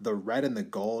 The red and the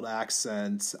gold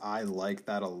accent, I like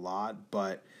that a lot,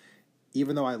 but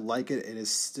even though I like it, it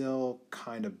is still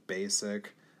kind of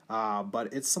basic, but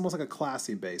it's almost like a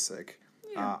classy basic.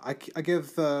 Yeah. I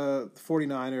give the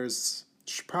 49ers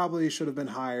probably should have been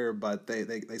higher, but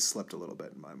they slipped a little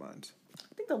bit in my mind.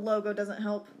 I think the logo doesn't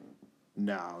help.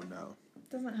 No.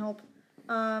 Doesn't help.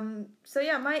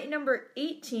 My number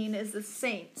 18 is the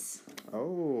Saints.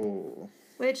 Oh.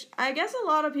 Which I guess a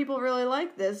lot of people really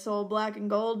like this whole black and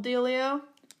gold dealio.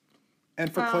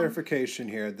 And for clarification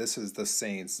here, this is the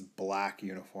Saints' black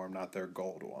uniform, not their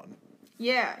gold one.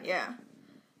 Yeah.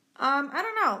 I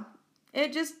don't know.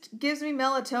 It just gives me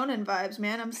melatonin vibes,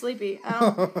 man. I'm sleepy. I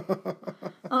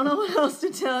don't know what else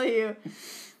to tell you.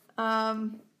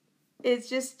 It's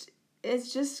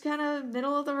just kind of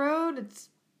middle of the road. It's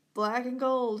black and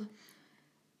gold.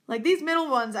 Like these middle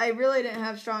ones, I really didn't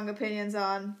have strong opinions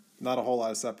on. Not a whole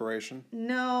lot of separation?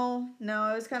 No. It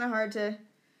was kind of hard to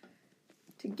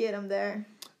get them there.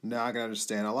 No, I can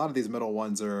understand. A lot of these middle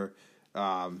ones are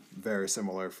very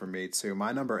similar for me, too.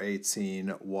 My number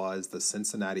 18 was the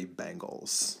Cincinnati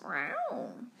Bengals. Wow.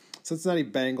 Cincinnati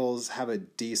Bengals have a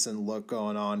decent look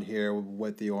going on here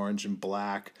with the orange and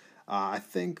black. I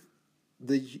think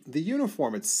the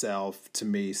uniform itself, to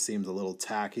me, seems a little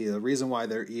tacky. The reason why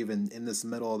they're even in this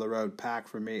middle-of-the-road pack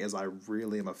for me is I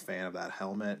really am a fan of that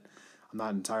helmet. I'm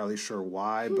not entirely sure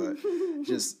why, but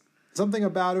just something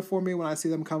about it for me when I see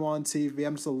them come on TV.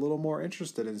 I'm just a little more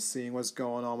interested in seeing what's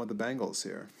going on with the Bengals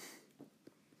here.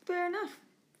 Fair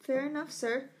enough,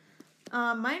 sir.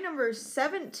 My number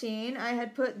 17, I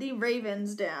had put the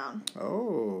Ravens down.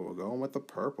 Oh, going with the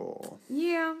purple.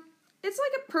 Yeah. It's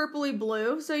like a purpley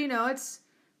blue, so, it's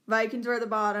Vikings are at the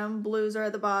bottom, Blues are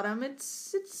at the bottom.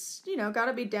 It's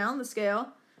gotta be down the scale.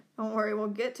 Don't worry, we'll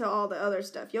get to all the other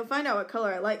stuff. You'll find out what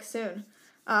color I like soon.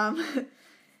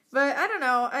 But I don't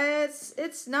know.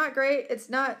 It's not great. It's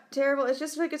not terrible. It's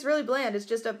just like it's really bland. It's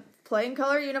just a plain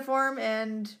color uniform,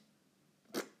 and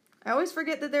I always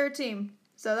forget that they're a team.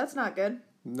 So that's not good.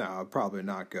 No, probably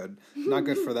not good. Not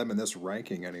good for them in this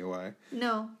ranking anyway.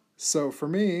 No. So for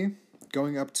me,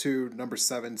 going up to number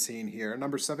 17 here.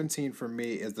 Number 17 for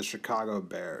me is the Chicago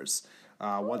Bears.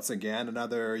 Once again,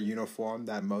 another uniform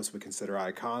that most would consider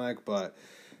iconic, but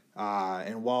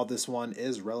and while this one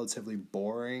is relatively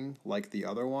boring like the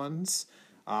other ones,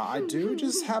 I do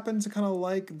just happen to kind of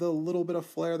like the little bit of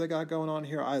flair they got going on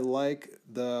here. I like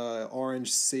the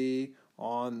orange C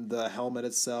on the helmet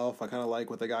itself. I kind of like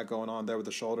what they got going on there with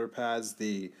the shoulder pads.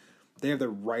 They have the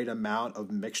right amount of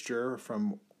mixture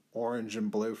from orange and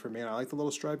blue for me, and I like the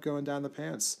little stripe going down the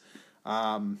pants.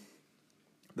 The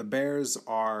Bears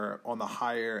are on the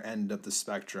higher end of the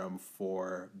spectrum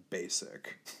for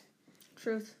basic.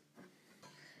 Truth.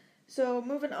 So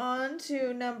moving on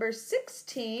to number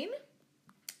 16,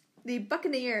 the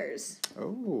Buccaneers.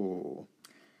 Oh.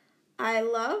 I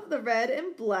love the red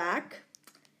and black.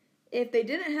 If they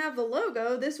didn't have the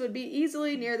logo, this would be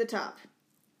easily near the top.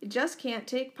 You just can't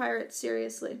take pirates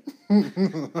seriously. No,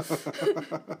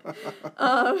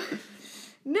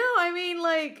 I mean,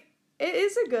 like, it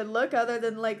is a good look other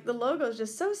than, like, the logo is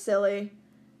just so silly.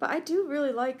 But I do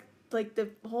really like the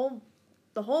whole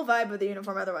vibe of the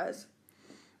uniform otherwise.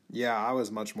 Yeah, I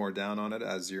was much more down on it,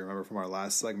 as you remember from our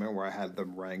last segment where I had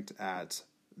them ranked at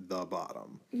the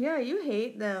bottom. Yeah, you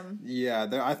hate them. Yeah,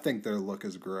 I think their look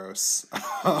is gross.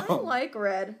 I like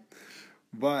red.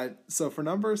 But, so for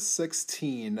number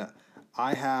 16,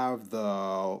 I have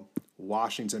the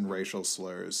Washington racial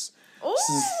slurs.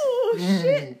 Oh,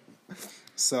 shit!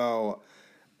 So,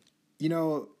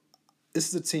 this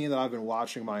is a team that I've been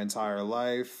watching my entire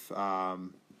life.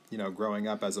 Growing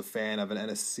up as a fan of an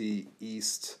NFC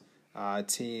East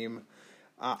team.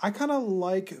 I kind of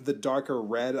like the darker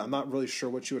red. I'm not really sure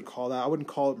what you would call that. I wouldn't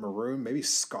call it maroon. Maybe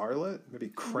scarlet. Maybe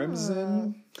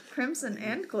crimson. Crimson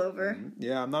and clover.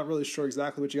 Yeah, I'm not really sure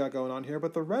exactly what you got going on here.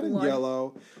 But the red and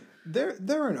yellow,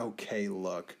 they're an okay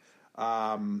look.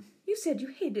 You said you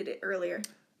hated it earlier.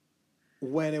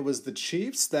 When it was the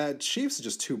Chiefs, that Chiefs is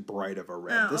just too bright of a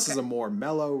red. This is a more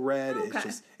mellow red.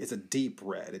 Okay. It's a deep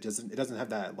red. It doesn't have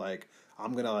that like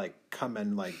I'm gonna like come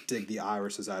and like dig the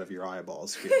irises out of your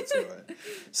eyeballs feel to it.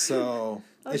 So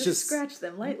I'll it's just scratch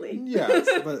them lightly. Yes,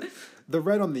 but the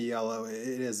red on the yellow, it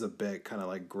is a bit kind of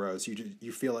like gross.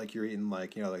 You feel like you're eating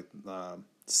like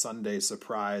Sunday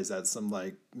surprise at some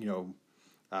like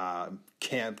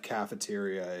camp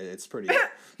cafeteria. It's pretty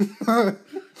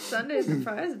Sunday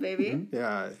surprise, baby.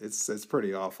 Yeah, it's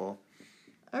pretty awful.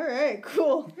 All right,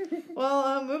 cool.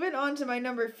 Well, moving on to my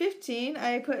number 15,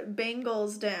 I put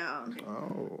Bengals down.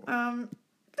 Oh.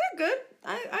 They're good.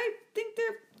 I think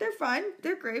they're fine.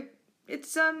 They're great.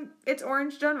 It's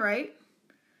orange done right.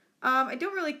 I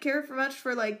don't really care for much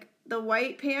for like the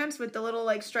white pants with the little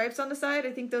like stripes on the side.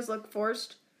 I think those look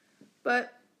forced.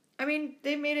 But I mean,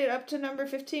 they made it up to number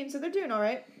 15, so they're doing all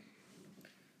right.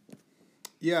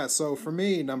 Yeah, so for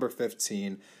me, number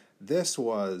 15, this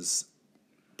was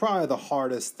probably the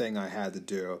hardest thing I had to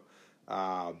do,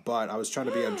 but I was trying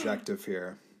to be objective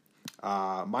here.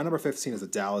 My number 15 is the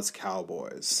Dallas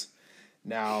Cowboys.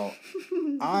 Now,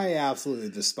 I absolutely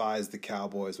despise the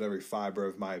Cowboys with every fiber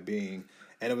of my being,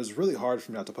 and it was really hard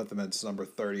for me not to put them into number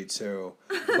 32,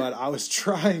 but I was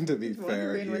trying to be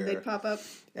fair here. When they'd pop up.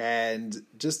 And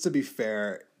just to be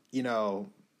fair,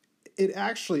 it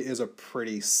actually is a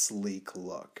pretty sleek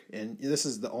look. And this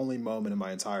is the only moment in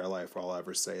my entire life where I'll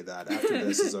ever say that. After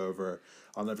this is over,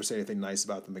 I'll never say anything nice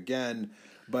about them again.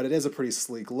 But it is a pretty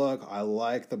sleek look. I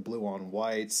like the blue on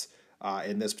white.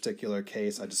 In this particular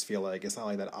case, I just feel like it's not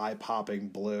like that eye-popping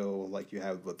blue like you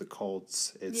have with the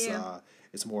Colts.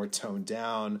 It's more toned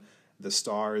down. The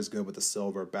star is good with the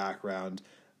silver background.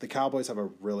 The Cowboys have a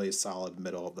really solid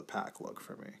middle-of-the-pack look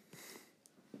for me.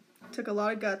 Took a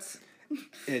lot of guts.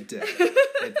 It did.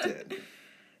 It did.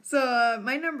 So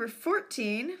my number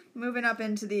 14, moving up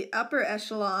into the upper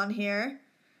echelon here,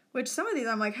 which some of these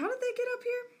I'm like, how did they get up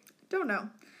here? Don't know.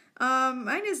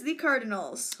 Mine is the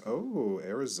Cardinals. Oh,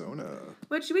 Arizona.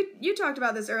 Which you talked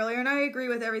about this earlier, and I agree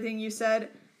with everything you said.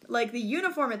 Like, the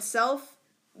uniform itself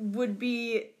would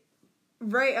be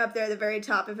right up there at the very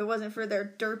top if it wasn't for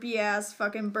their derpy-ass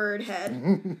fucking bird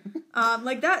head.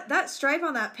 Like, that stripe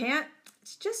on that pant,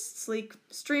 it's just sleek,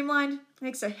 streamlined,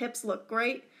 makes their hips look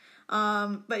great.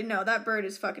 But no, that bird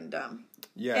is fucking dumb.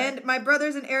 Yeah. And my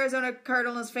brother's an Arizona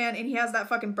Cardinals fan, and he has that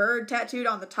fucking bird tattooed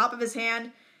on the top of his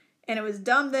hand. And it was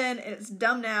dumb then, and it's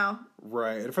dumb now.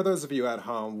 Right. And for those of you at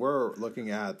home, we're looking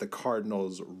at the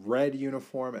Cardinals' red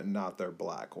uniform and not their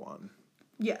black one.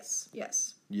 Yes.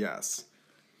 So,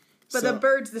 But the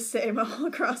bird's the same all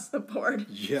across the board.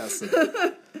 Yes.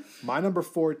 My number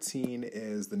 14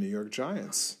 is the New York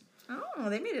Giants. Oh,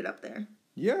 they made it up there.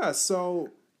 Yeah, so...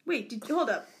 Wait, hold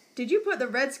up. Did you put the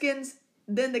Redskins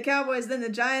then the Cowboys, then the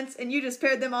Giants, and you just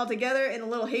paired them all together in a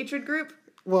little hatred group?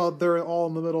 Well, they're all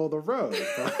in the middle of the road.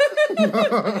 No,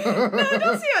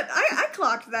 don't see it. I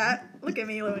clocked that. Look at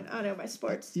me, Lewin. I know my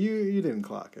sports. You didn't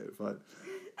clock it, but...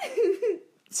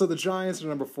 So the Giants are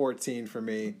number 14 for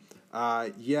me.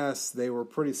 Yes, they were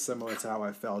pretty similar to how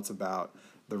I felt about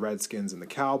the Redskins and the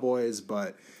Cowboys,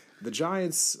 but the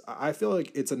Giants, I feel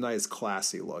like it's a nice,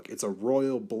 classy look. It's a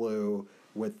royal blue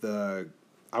with the,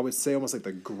 I would say almost like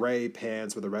the gray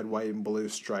pants with the red, white, and blue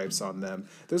stripes on them.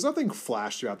 There's nothing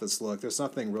flashy about this look. There's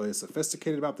nothing really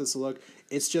sophisticated about this look.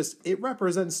 It's just, it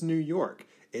represents New York.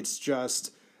 It's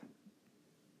just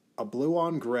a blue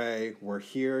on gray. We're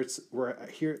here.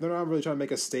 They're not really trying to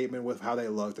make a statement with how they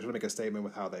look. They're trying to make a statement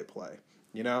with how they play.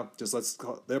 You know, just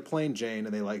they're plain Jane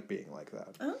and they like being like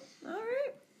that. Oh, all right.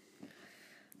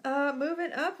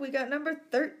 Moving up, we got number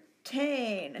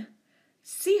 13,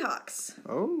 Seahawks.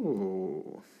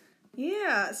 Oh.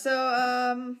 Yeah.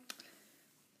 So,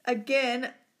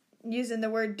 again, using the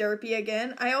word derpy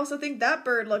again, I also think that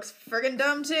bird looks friggin'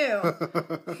 dumb too.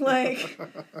 Like,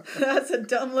 that's a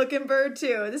dumb looking bird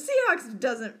too. The Seahawks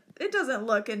doesn't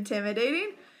look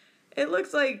intimidating. It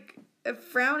looks like a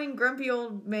frowning grumpy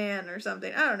old man or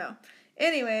something. I don't know.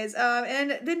 Anyways,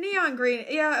 and the neon green,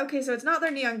 yeah, okay, so it's not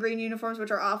their neon green uniforms, which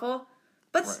are awful,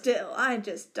 but Right. Still, I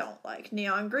just don't like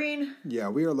neon green. Yeah,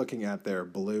 we are looking at their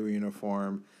blue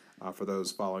uniform for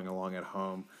those following along at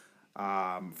home.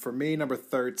 For me, number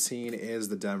 13 is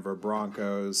the Denver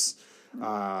Broncos,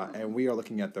 and we are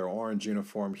looking at their orange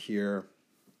uniform here.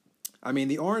 I mean,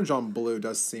 the orange on blue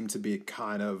does seem to be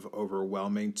kind of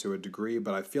overwhelming to a degree,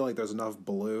 but I feel like there's enough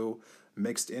blue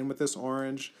mixed in with this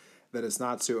orange that it's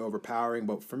not too overpowering.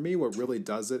 But for me, what really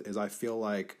does it is I feel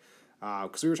like,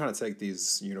 because we were trying to take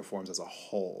these uniforms as a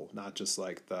whole, not just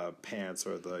like the pants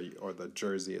or the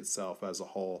jersey itself as a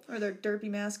whole. Or their derpy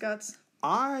mascots.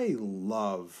 I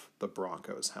love the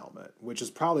Broncos helmet, which is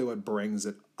probably what brings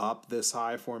it up this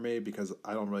high for me, because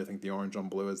I don't really think the orange on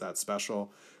blue is that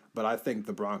special. But I think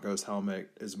the Broncos helmet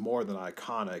is more than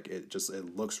iconic. It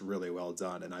looks really well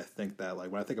done. And I think that,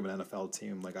 like, when I think of an NFL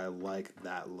team, like, I like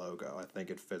that logo. I think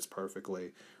it fits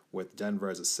perfectly with Denver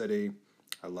as a city.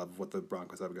 I love what the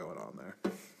Broncos have going on there.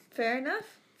 Fair enough.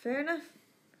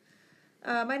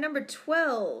 My number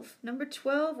 12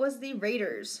 was the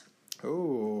Raiders.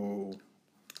 Oh.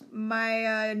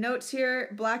 My notes here: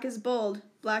 black is bold,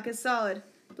 black is solid,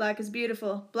 black is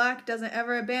beautiful, black doesn't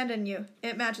ever abandon you.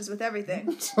 It matches with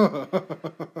everything.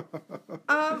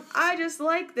 I just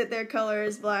like that their color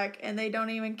is black and they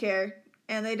don't even care.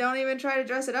 And they don't even try to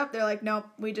dress it up. They're like, nope,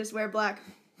 we just wear black.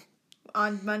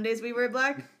 On Mondays we wear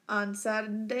black. On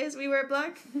Saturdays we wear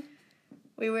black.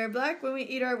 We wear black when we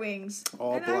eat our wings.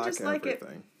 All and black I just like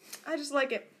everything. I just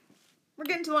like it. We're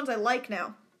getting to the ones I like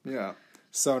now. Yeah.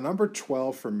 So number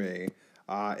 12 for me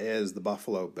is the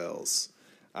Buffalo Bills.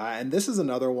 And this is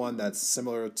another one that's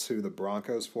similar to the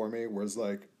Broncos for me, where it's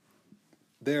like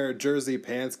their jersey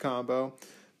pants combo,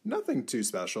 nothing too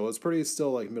special. It's pretty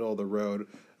still like middle of the road.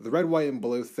 The red, white, and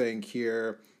blue thing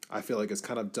here, I feel like it's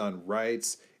kind of done right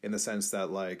in the sense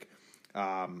that like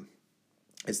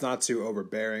it's not too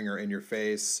overbearing or in your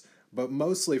face. But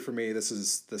mostly for me, this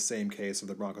is the same case of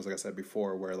the Broncos, like I said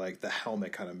before, where like the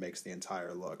helmet kind of makes the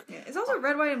entire look. Yeah, it's also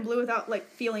red, white, and blue without like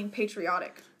feeling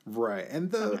patriotic. Right, and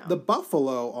the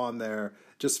buffalo on there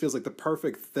just feels like the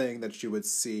perfect thing that you would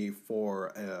see for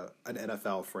an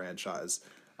NFL franchise.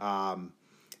 I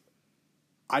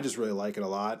just really like it a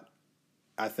lot.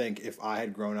 I think if I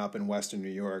had grown up in Western New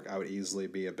York, I would easily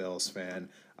be a Bills fan.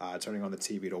 Turning on the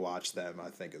TV to watch them, I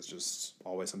think, is just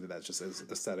always something that just is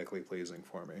aesthetically pleasing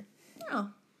for me. Oh,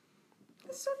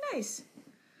 that's so nice.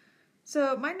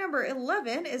 So my number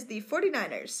 11 is the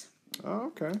 49ers. Oh,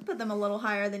 okay. Put them a little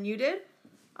higher than you did.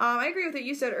 I agree with what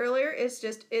you said earlier. It's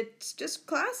just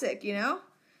classic, you know?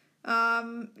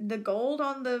 The gold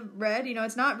on the red, you know,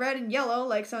 it's not red and yellow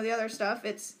like some of the other stuff.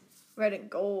 It's red and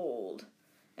gold.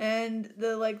 And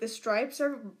the stripes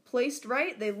are placed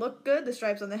right. They look good. The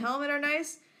stripes on the helmet are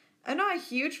nice. I'm not a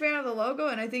huge fan of the logo,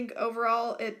 and I think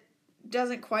overall it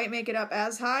doesn't quite make it up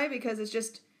as high because it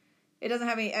doesn't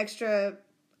have any extra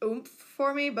oomph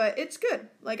for me, but it's good.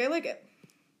 Like, I like it.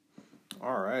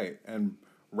 All right. And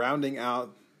rounding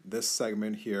out this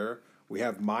segment here, we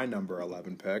have my number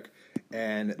 11 pick,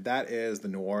 and that is the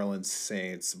New Orleans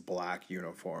Saints black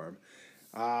uniform.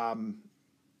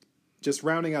 Just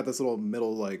rounding out this little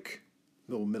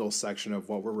middle section of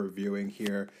what we're reviewing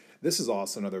here. This is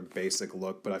also another basic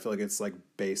look, but I feel like it's like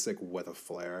basic with a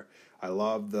flair. I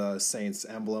love the Saints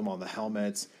emblem on the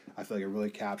helmet. I feel like it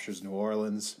really captures New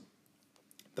Orleans.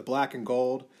 The black and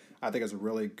gold, I think, is a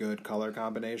really good color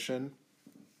combination.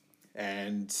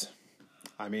 And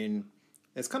I mean,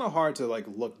 it's kind of hard to like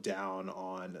look down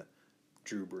on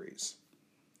Drew Brees.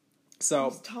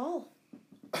 So He's tall.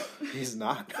 he's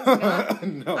not. He's not?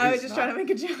 No, I was he's just not. trying to make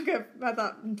a joke. I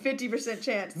thought 50%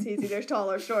 chance he's either tall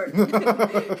or short.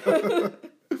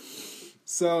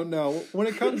 So, no, when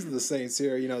it comes to the Saints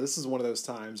here, this is one of those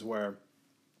times where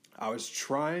I was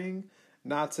trying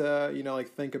not to,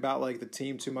 like think about like the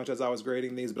team too much as I was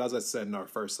grading these. But as I said in our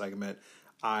first segment,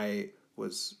 I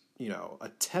was,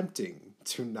 attempting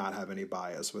to not have any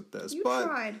bias with this. You but,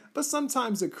 tried. But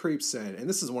sometimes it creeps in. And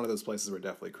this is one of those places where it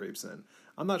definitely creeps in.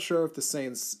 I'm not sure if the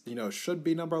Saints, should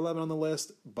be number 11 on the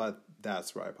list, but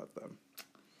that's where I put them.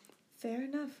 Fair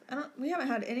enough. We haven't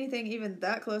had anything even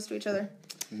that close to each other.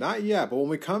 Not yet, but when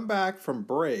we come back from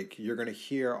break, you're going to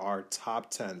hear our top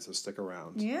 10, so stick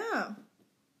around. Yeah.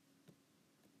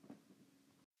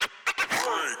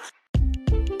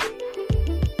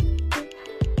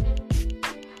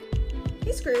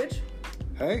 Hey, Scrooge.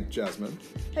 Hey, Jasmine.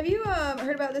 Have you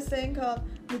heard about this thing called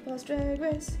RuPaul's Drag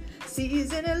Race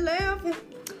Season 11?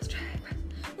 RuPaul's Drag Race.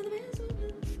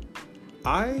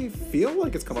 I feel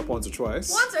like it's come up once or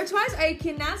twice. Once or twice, I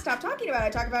cannot stop talking about it. I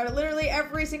talk about it literally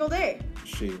every single day.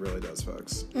 She really does,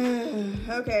 folks.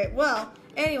 Okay, well,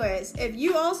 anyways, if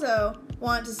you also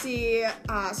want to see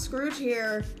Scrooge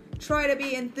here try to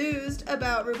be enthused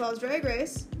about RuPaul's Drag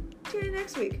Race, tune in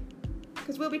next week,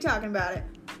 because we'll be talking about it.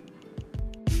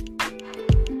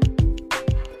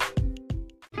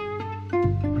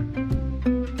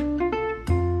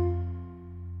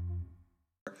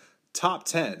 Top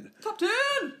 10. Top 10!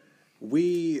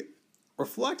 We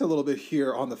reflect a little bit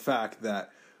here on the fact that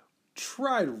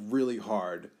tried really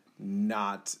hard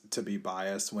not to be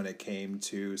biased when it came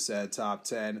to said top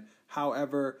 10.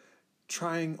 However,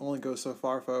 trying only goes so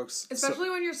far, folks. Especially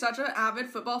when you're such an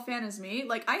avid football fan as me.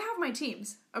 Like, I have my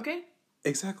teams, okay?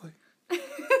 Exactly.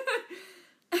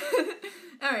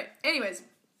 Alright, anyways.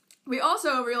 We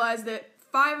also realized that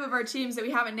 5 of our teams that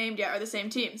we haven't named yet are the same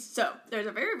teams. So, there's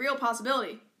a very real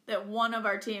possibility that one of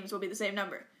our teams will be the same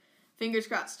number. Fingers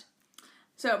crossed.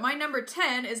 So, my number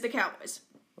 10 is the Cowboys.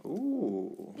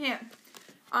 Ooh. Yeah.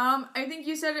 I think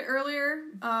you said it earlier.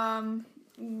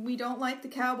 We don't like the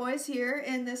Cowboys here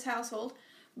in this household.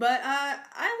 But I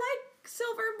like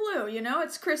silver and blue,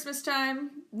 It's Christmas time.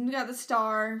 We got the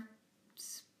star.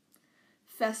 It's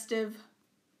festive.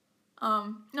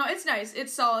 No, it's nice.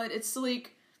 It's solid. It's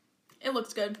sleek. It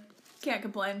looks good. Can't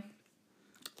complain.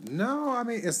 No, I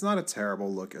mean, it's not a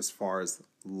terrible look as far as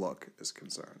look is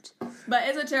concerned. But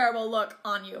it's a terrible look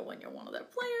on you when you're one of their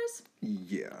players.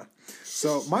 Yeah.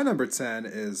 So my number 10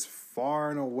 is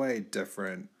far and away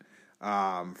different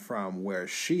from where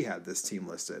she had this team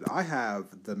listed. I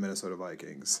have the Minnesota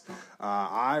Vikings.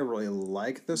 I really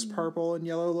like this purple and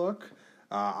yellow look.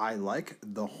 I like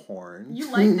the horn.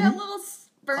 You like that little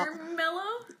sperm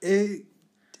mellow?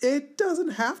 It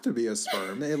doesn't have to be a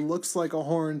sperm. It looks like a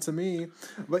horn to me.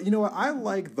 But you know what? I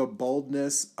like the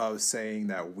boldness of saying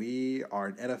that we are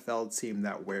an NFL team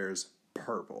that wears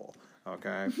purple.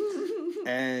 Okay?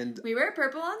 And We wear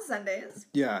purple on Sundays.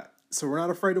 yeah, so we're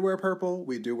not afraid to wear purple.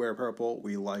 We do wear purple.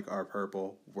 We like our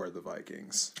purple. We're the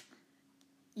Vikings.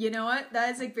 You know what?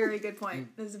 That is a very good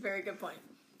point. That is a very good point.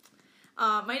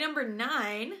 My number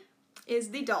 9 is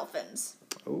the Dolphins.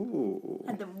 Ooh.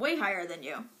 I had them way higher than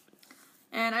you.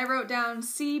 And I wrote down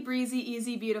sea breezy,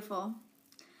 easy, beautiful.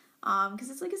 Because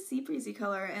it's like a sea breezy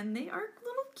color, and they are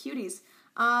little cuties.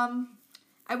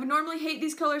 I would normally hate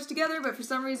these colors together, but for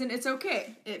some reason it's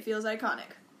okay. It feels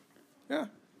iconic. Yeah.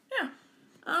 Yeah.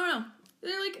 I don't know.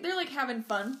 They're like having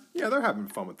fun. Yeah, they're having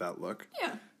fun with that look.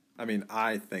 Yeah. I mean,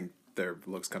 I think their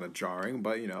looks kind of jarring,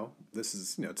 but, this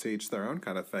is, to each their own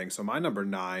kind of thing. So my number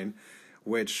 9,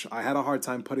 which I had a hard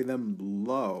time putting them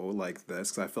low like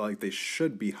this, because I feel like they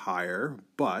should be higher,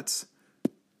 but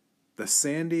the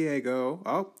San Diego...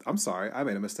 Oh, I'm sorry. I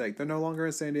made a mistake. They're no longer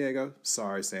in San Diego.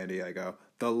 Sorry, San Diego.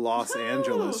 The Los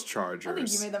Angeles Chargers. I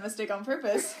think you made that mistake on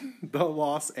purpose. The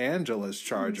Los Angeles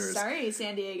Chargers. Sorry,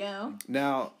 San Diego.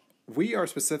 Now, we are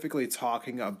specifically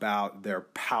talking about their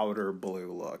powder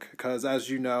blue look. Because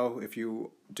as you know, if you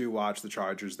do watch the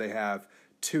Chargers, they have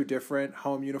 2 different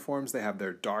home uniforms. They have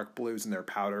their dark blues and their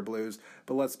powder blues.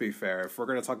 But let's be fair. If we're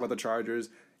going to talk about the Chargers,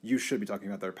 you should be talking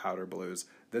about their powder blues.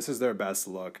 This is their best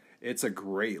look. It's a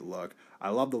great look. I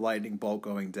love the lightning bolt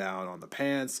going down on the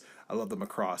pants. I love them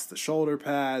across the shoulder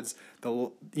pads.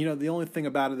 The only thing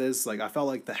about it is, I felt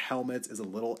like the helmet is a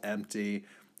little empty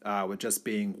with just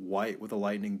being white with a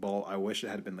lightning bolt. I wish it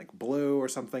had been blue or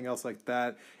something else like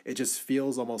that. It just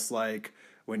feels almost like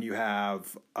when you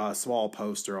have a small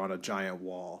poster on a giant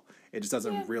wall. It just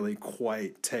doesn't really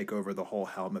quite take over the whole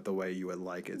helmet the way you would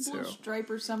like it A little to. stripe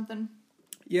or something.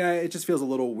 Yeah, it just feels a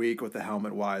little weak with the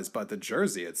helmet wise, but the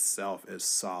jersey itself is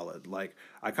solid. Like,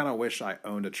 I kind of wish I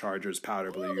owned a Chargers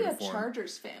powder blue I'll be a uniform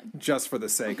Chargers fan. just for the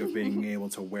sake of being able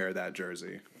to wear that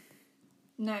jersey.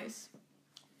 Nice.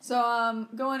 So,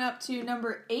 going up to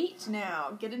number 8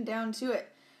 now, getting down to it.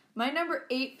 My number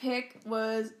 8 pick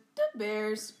was the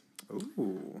Bears.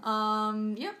 Ooh.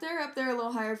 Yep, they're up there a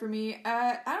little higher for me.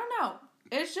 I don't know.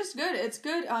 It's just good. It's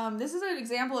good. This is an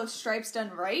example of stripes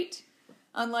done right.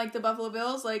 Unlike the Buffalo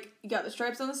Bills, like, you got the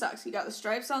stripes on the socks, you got the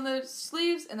stripes on the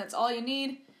sleeves, and that's all you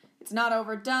need. It's not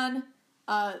overdone.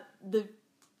 The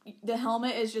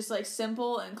helmet is just, like,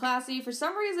 simple and classy. For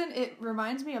some reason, it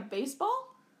reminds me of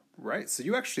baseball. Right, so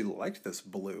you actually liked this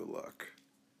blue look.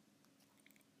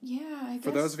 Yeah, I guess.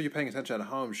 For those of you paying attention at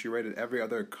home, she rated every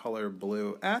other color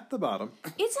blue at the bottom.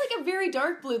 It's like a very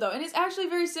dark blue, though, and it's actually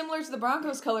very similar to the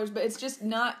Broncos colors, but it's just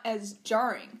not as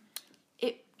jarring.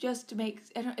 It just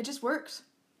works.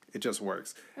 It just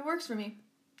works. It works for me.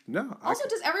 No. Also,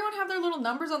 does everyone have their little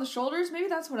numbers on the shoulders? Maybe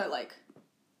that's what I like.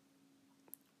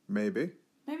 Maybe.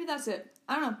 Maybe that's it.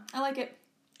 I don't know. I like it.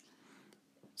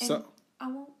 And so I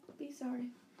won't be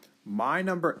sorry. my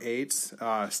number 8,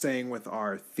 staying with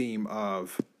our theme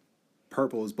of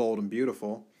purple is bold and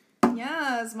beautiful.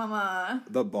 Yes, mama.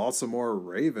 The Baltimore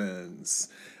Ravens.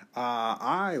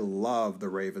 I love the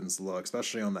Ravens look,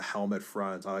 especially on the helmet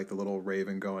front. I like the little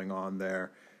raven going on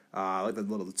there. I like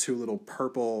the two little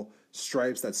purple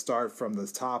stripes that start from the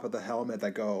top of the helmet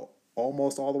that go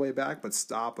almost all the way back, but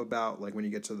stop about like when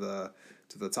you get to the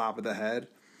top of the head.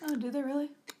 Oh, do they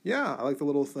really? Yeah, I like the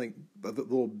little thing, the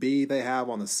little B they have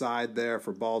on the side there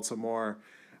for Baltimore,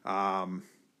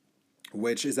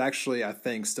 which is actually, I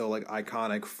think, still like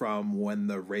iconic from when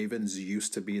the Ravens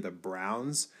used to be the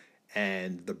Browns,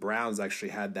 and the Browns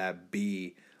actually had that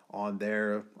B on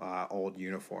their old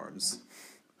uniforms.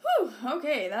 Whew,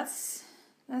 okay, that's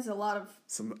a lot of...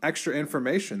 Some extra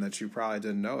information that you probably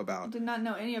didn't know I about. did not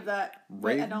know any of that,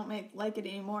 but I don't like it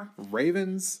anymore.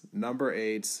 Ravens, number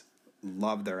 8,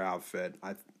 love their outfit.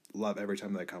 I love every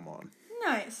time they come on.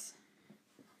 Nice.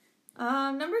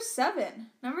 Number 7.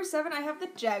 Number 7, I have the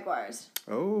Jaguars.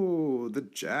 Oh, the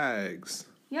Jags.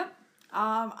 Yep.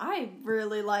 I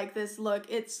really like this look.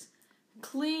 It's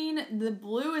clean. The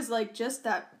blue is like just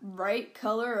that right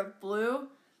color of blue.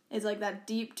 It's like that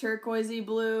deep turquoisey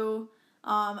blue.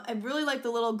 I really like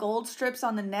the little gold strips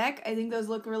on the neck. I think those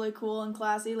look really cool and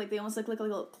classy. Like they almost look like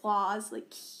little claws.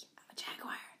 Like, I'm a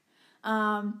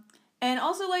jaguar. And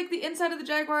also like the inside of the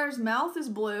Jaguar's mouth is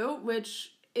blue,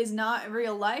 which is not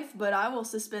real life, but I will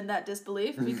suspend that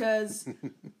disbelief because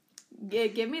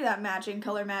give me that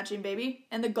color matching, baby.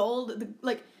 And the gold,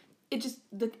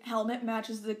 the helmet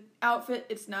matches the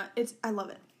outfit. I love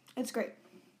it. It's great.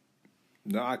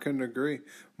 No, I couldn't agree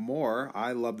more.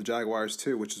 I love the Jaguars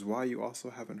too, which is why you also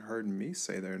haven't heard me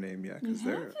say their name yet, because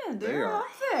they're up there.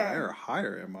 They're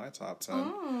higher in my top 10.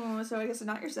 Oh, so I guess it's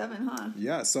not your 7, huh?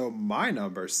 Yeah, so my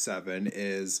number 7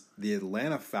 is the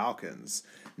Atlanta Falcons.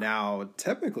 Now,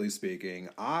 typically speaking,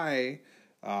 I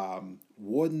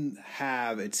wouldn't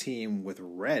have a team with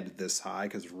red this high,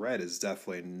 because red is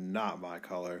definitely not my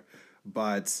color,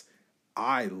 but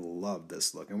I love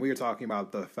this look. And we are talking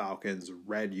about the Falcons'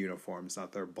 red uniforms,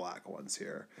 not their black ones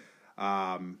here.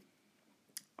 I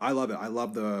love it. I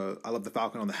love the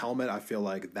Falcon on the helmet. I feel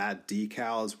like that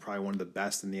decal is probably one of the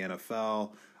best in the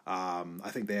NFL. I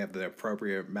think they have the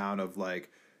appropriate amount of like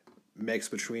mix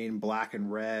between black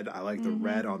and red. I like the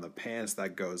red on the pants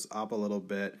that goes up a little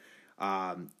bit.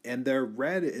 And their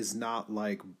red is not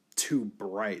like too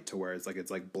bright to where it's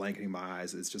like blanketing my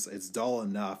eyes. It's dull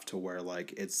enough to where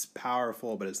like it's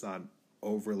powerful, but it's not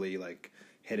overly like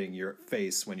hitting your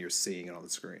face when you're seeing it on the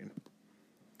screen.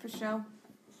 For sure.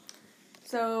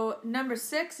 So number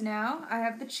 6 now, I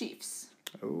have the Chiefs.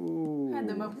 Oh, I had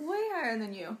them up way higher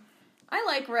than you. I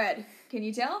like red. Can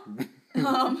you tell?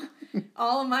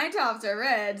 All of my tops are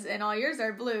reds, and all yours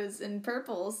are blues and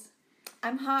purples.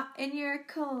 I'm hot and you're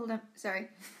cold. Sorry.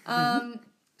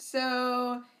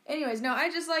 So, anyways, no, I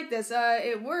just like this.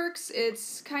 It works.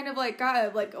 It's kind of like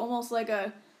got like almost like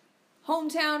a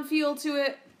hometown feel to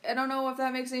it. I don't know if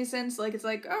that makes any sense. Like it's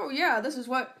like, oh yeah, this is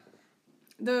what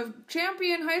the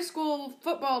champion high school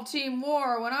football team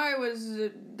wore when I was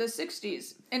the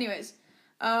 60s. Anyways,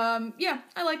 yeah,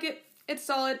 I like it. It's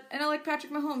solid, and I like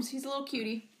Patrick Mahomes. He's a little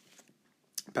cutie.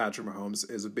 Patrick Mahomes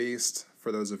is a beast.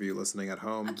 For those of you listening at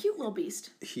home, A cute little beast.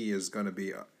 he is going to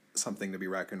be something to be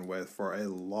reckoned with for a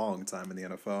long time in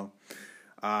the NFL.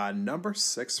 Number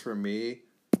 6 for me,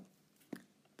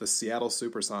 the Seattle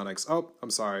Supersonics. Oh, I'm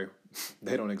sorry.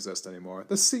 They don't exist anymore.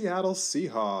 The Seattle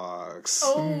Seahawks.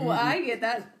 Oh, I get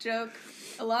that joke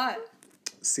a lot.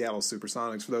 Seattle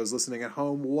Supersonics, for those listening at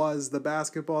home, was the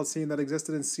basketball team that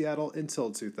existed in Seattle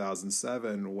until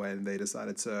 2007 when they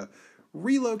decided to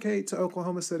relocate to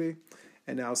Oklahoma City.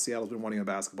 And now Seattle's been wanting a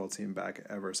basketball team back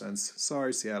ever since.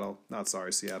 Sorry, Seattle. Not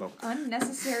sorry, Seattle.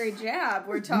 Unnecessary jab.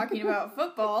 We're talking about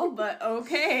football, but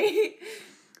okay.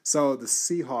 So the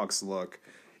Seahawks look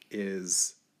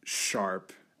is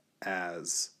sharp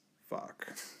as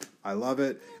fuck. I love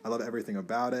it. I love everything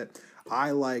about it.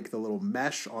 I like the little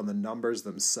mesh on the numbers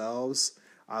themselves.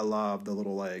 I love the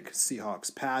little like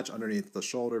Seahawks patch underneath the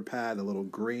shoulder pad, the little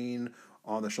green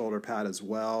on the shoulder pad as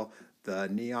well. The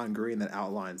neon green that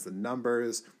outlines the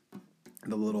numbers,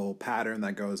 the little pattern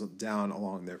that goes down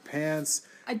along their pants.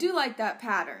 I do like that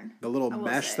pattern. The little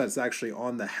mesh that's actually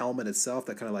on the helmet itself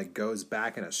that kind of like goes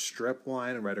back in a strip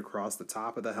line right across the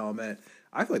top of the helmet.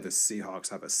 I feel like the Seahawks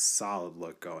have a solid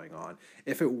look going on.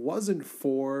 If it wasn't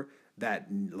for that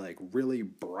like really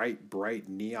bright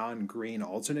neon green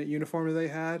alternate uniform that they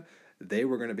had, they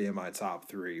were going to be in my top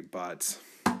 3, but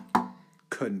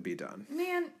couldn't be done.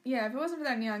 Man, yeah, if it wasn't for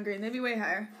that neon green, they'd be way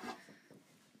higher.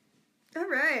 All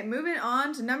right, moving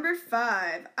on to number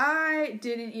 5. I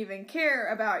didn't even care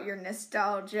about your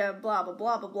nostalgia, blah, blah,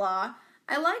 blah, blah, blah.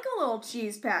 I like a little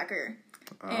cheese packer.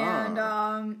 And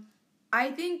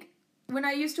I think when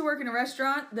I used to work in a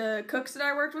restaurant, the cooks that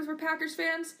I worked with were Packers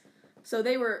fans. So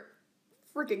they were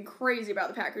freaking crazy about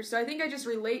the Packers. So I think I just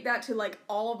relate that to like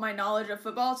all of my knowledge of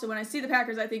football. So when I see the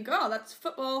Packers, I think, oh, that's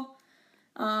football.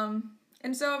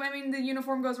 And so, I mean, the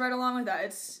uniform goes right along with that.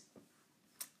 It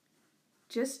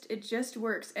just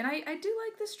works. And I do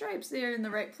like the stripes. They're in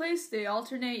the right place. They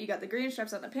alternate. You got the green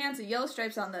stripes on the pants, the yellow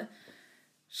stripes on the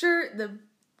shirt, the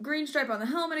green stripe on the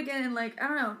helmet again. And like, I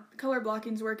don't know, color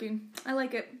blocking's working. I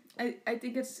like it. I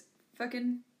think it's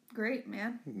fucking great,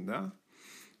 man. No.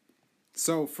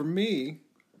 So for me,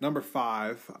 number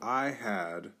 5, I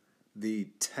had the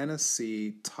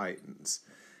Tennessee Titans.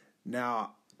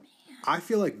 Now, I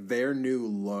feel like their new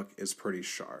look is pretty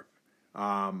sharp.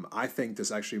 I think this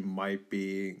actually might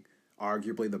be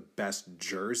arguably the best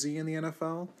jersey in the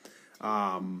NFL.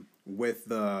 With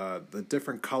the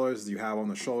different colors you have on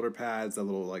the shoulder pads, the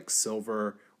little like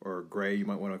silver or gray you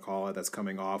might want to call it that's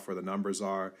coming off where the numbers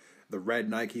are, the red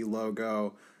Nike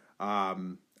logo.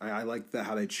 I like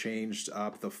how they changed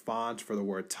up the font for the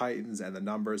word Titans, and the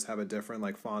numbers have a different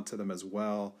like font to them as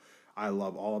well. I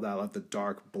love all of that. I love the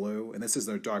dark blue. And this is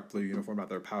their dark blue uniform, not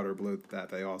their powder blue that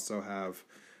they also have.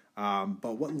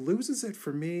 But what loses it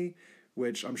for me,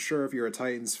 which I'm sure if you're a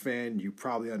Titans fan, you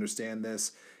probably understand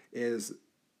this, is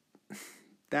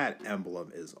that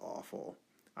emblem is awful.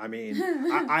 I mean,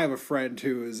 I have a friend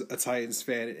who is a Titans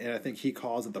fan, and I think he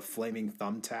calls it the flaming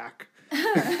thumbtack.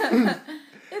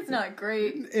 It's not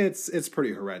great. It's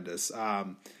pretty horrendous.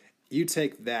 You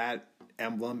take that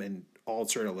emblem and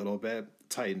alter it a little bit,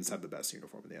 Titans have the best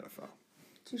uniform in the NFL.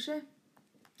 Touche.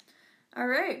 All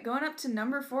right, going up to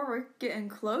number 4. We're getting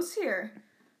close here.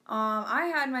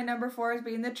 I had my number 4 as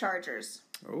being the Chargers.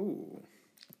 Oh.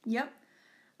 Yep.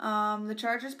 The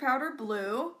Chargers powder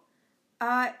blue.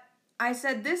 I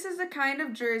said this is the kind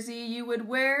of jersey you would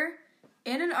wear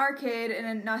in an arcade in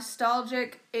a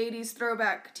nostalgic 80s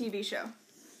throwback TV show.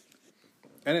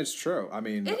 And it's true. I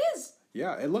mean... It is.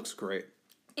 Yeah, it looks great.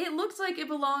 It looks like it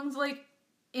belongs, like,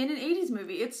 in an 80s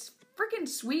movie. It's freaking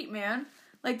sweet, man.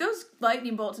 Like, those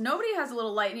lightning bolts. Nobody has a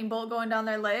little lightning bolt going down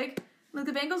their leg. Like,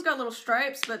 the Bengals got little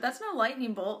stripes, but that's not a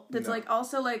lightning bolt. That's, like,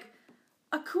 also, like,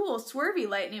 a cool, swervy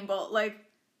lightning bolt. Like,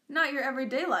 not your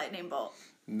everyday lightning bolt.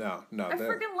 No. I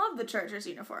freaking love the Chargers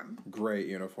uniform. Great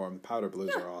uniform. The powder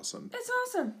blues are awesome. It's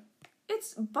awesome.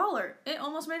 It's baller. It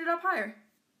almost made it up higher.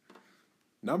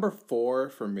 Number 4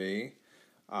 for me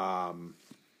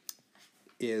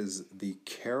is the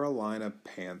Carolina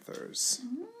Panthers.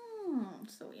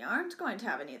 So we aren't going to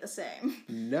have any of the same.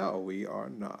 No, we are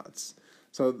not.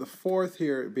 So the 4th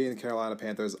here being the Carolina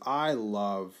Panthers, I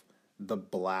love the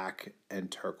black and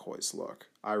turquoise look.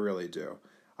 I really do.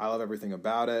 I love everything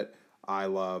about it. I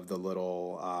love the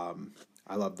little,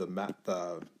 I love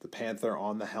the panther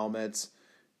on the helmet.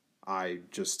 I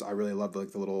really love the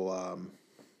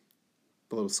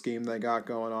little scheme they got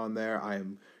going on there. I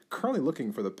am currently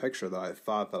looking for the picture that I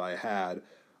thought that I had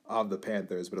of the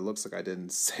Panthers, but it looks like I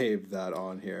didn't save that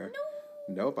on here.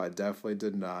 No. Nope, I definitely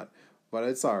did not. But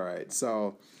it's all right.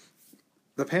 So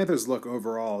the Panthers look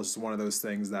overall is just one of those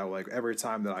things that like every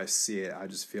time that I see it, I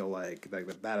just feel like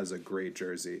that is a great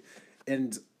jersey.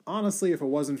 And honestly, if it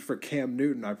wasn't for Cam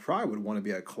Newton, I probably would want to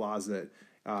be a closet,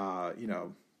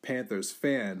 Panthers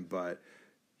fan, but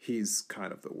he's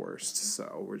kind of the worst.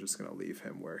 So we're just going to leave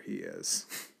him where he is.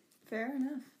 Fair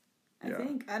enough. I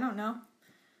think. I don't know.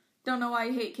 Don't know why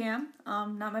you hate Cam.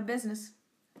 Not my business.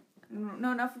 don't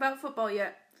know enough about football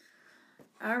yet.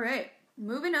 All right,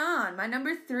 moving on. My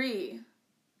number 3,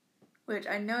 which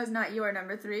I know is not your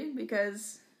number 3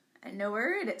 because I know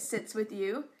where it sits with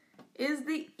you, is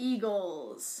the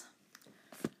Eagles.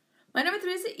 My number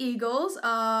 3 is the Eagles.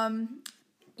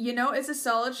 It's a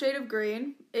solid shade of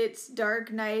green. It's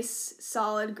dark, nice,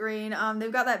 solid green.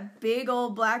 They've got that big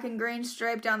old black and green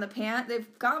stripe down the pant. They've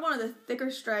got one of the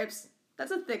thicker stripes.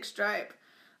 That's a thick stripe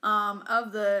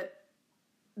of the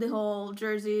whole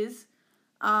jerseys.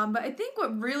 But I think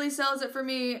what really sells it for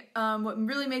me, what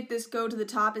really make this go to the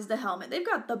top is the helmet. They've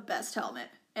got the best helmet,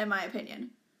 in my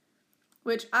opinion.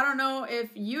 Which, I don't know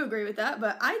if you agree with that,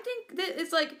 but I think that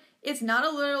it's not a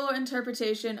literal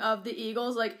interpretation of the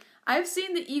Eagles. I've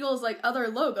seen the Eagles, other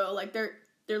logo,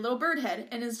 their little bird head,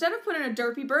 and instead of putting a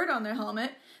derpy bird on their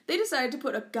helmet, they decided to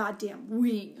put a goddamn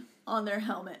wing on their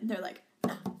helmet. And they're like,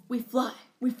 no, we fly,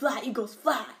 Eagles,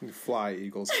 fly. Fly,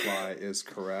 Eagles, fly is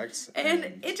correct.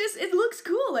 and it looks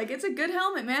cool. It's a good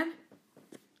helmet, man.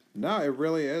 No, it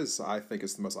really is. I think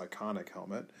it's the most iconic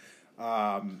helmet.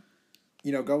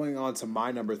 Going on to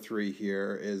my number 3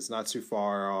 here is not too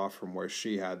far off from where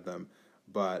she had them,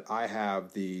 but I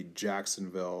have the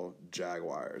Jacksonville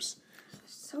Jaguars.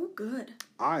 So good.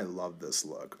 I love this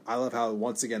look. I love how,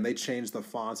 once again, they changed the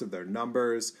fonts of their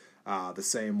numbers the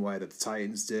same way that the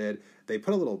Titans did. They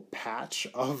put a little patch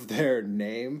of their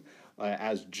name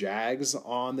as Jags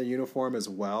on the uniform as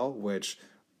well, which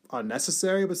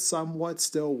unnecessary but somewhat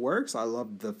still works. I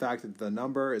love the fact that the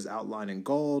number is outlined in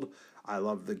gold. I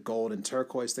love the gold and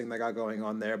turquoise thing they got going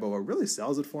on there. But what really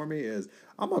sells it for me is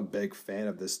I'm a big fan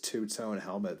of this two-tone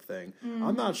helmet thing. Mm-hmm.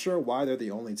 I'm not sure why they're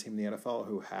the only team in the NFL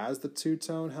who has the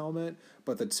two-tone helmet,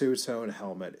 but the two-tone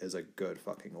helmet is a good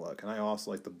fucking look. And I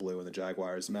also like the blue in the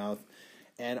Jaguars' mouth.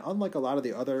 And unlike a lot of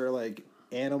the other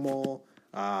animal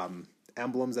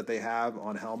emblems that they have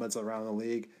on helmets around the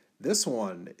league, this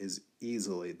one is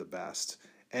easily the best.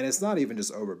 And it's not even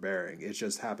just overbearing. It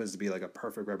just happens to be a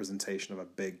perfect representation of a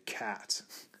big cat.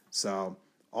 So,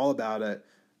 all about it.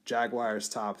 Jaguars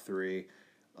top 3.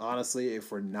 Honestly, if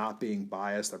we're not being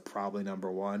biased, they're probably number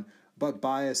 1. But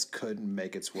bias couldn't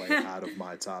make its way out of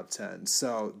my top 10.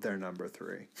 So, they're number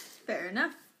 3. Fair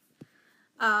enough.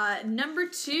 Number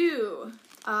 2,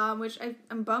 which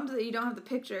I'm bummed that you don't have the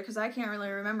picture because I can't really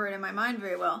remember it in my mind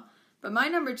very well. But my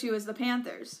number 2 is the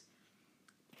Panthers.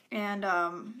 And,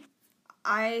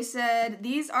 I said,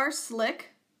 these are slick,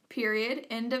 period,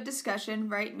 end of discussion,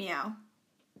 right, meow.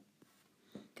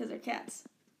 Because they're cats.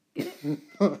 Get it?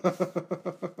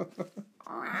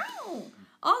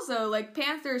 Also,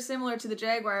 Panther, similar to the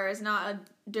Jaguar, is not a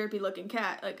derpy-looking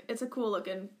cat. It's a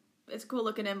cool-looking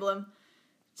emblem.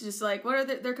 It's just, what are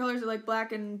their colors are,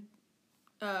 black and,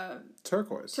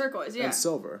 turquoise. Turquoise, yeah. And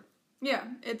silver. Yeah,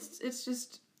 it's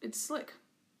slick.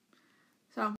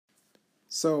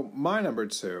 So, my number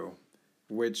 2...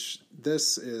 which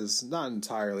this is not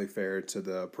entirely fair to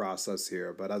the process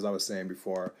here, but as I was saying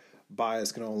before,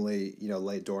 bias can only,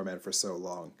 lay dormant for so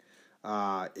long,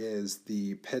 is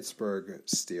the Pittsburgh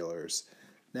Steelers.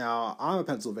 Now, I'm a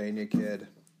Pennsylvania kid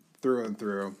through and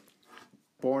through,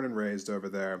 born and raised over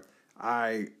there.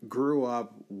 I grew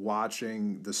up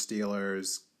watching the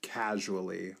Steelers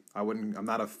casually. I'm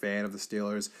not a fan of the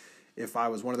Steelers. If I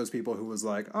was one of those people who was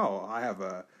like, oh, I have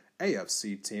a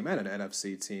AFC team and an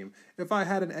NFC team. If I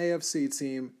had an AFC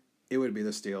team, it would be the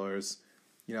Steelers.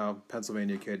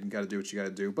 Pennsylvania kid, you got to do what you got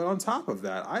to do. But on top of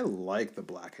that, I like the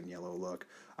black and yellow look.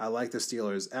 I like the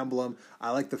Steelers emblem. I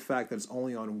like the fact that it's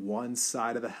only on one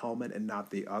side of the helmet and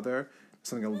not the other.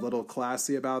 Something a little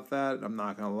classy about that. I'm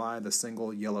not going to lie. The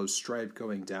single yellow stripe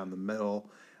going down the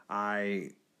middle. I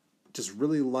just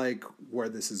really like where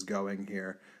this is going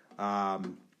here.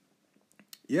 I'm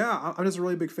just a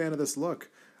really big fan of this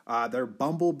look. Their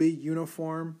Bumblebee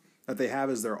uniform that they have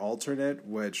as their alternate,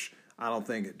 which I don't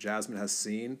think Jasmine has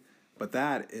seen, but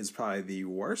that is probably the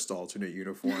worst alternate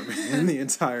uniform in the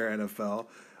entire NFL.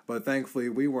 But thankfully,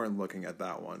 we weren't looking at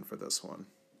that one for this one.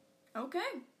 Okay.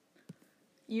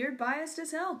 You're biased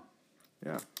as hell.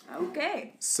 Yeah.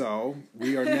 Okay. So,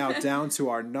 we are now down to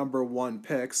our number 1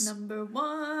 picks. Number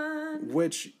 1.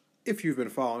 Which, if you've been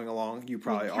following along, you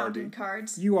probably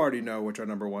already know which our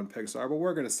number 1 picks are, but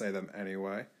we're going to say them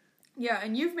anyway. Yeah,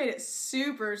 and you've made it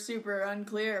super, super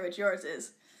unclear which yours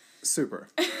is. Super.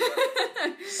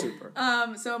 Super.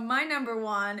 So my number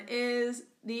 1 is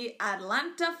the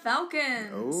Atlanta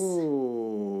Falcons.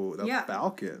 Oh, the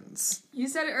Falcons. You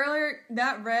said it earlier,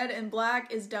 that red and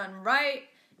black is done right.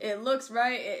 It looks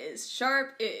right. It is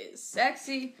sharp. It is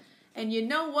sexy. And you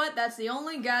know what? That's the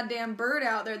only goddamn bird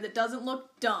out there that doesn't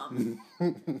look dumb.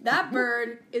 That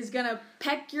bird is gonna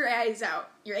peck your eyes out.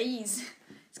 Your eyes.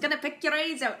 It's gonna peck your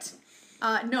eyes out.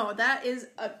 No, that is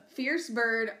a fierce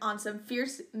bird on some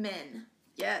fierce men.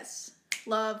 Yes.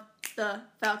 Love the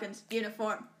Falcons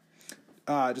uniform.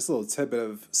 Just a little tidbit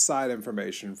of side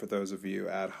information for those of you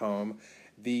at home.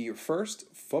 The first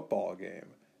football game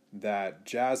that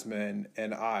Jasmine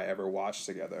and I ever watched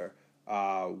together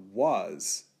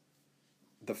was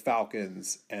the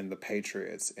Falcons and the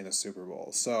Patriots in a Super Bowl.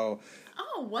 So,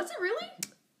 Oh, was it really?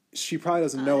 she probably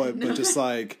doesn't know it, but just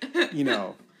like,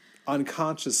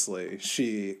 unconsciously,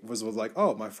 she was like,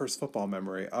 oh, my first football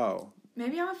memory. Oh,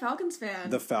 Maybe I'm a Falcons fan.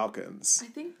 the Falcons. I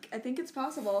think it's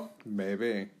possible.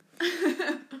 Maybe.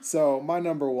 So, my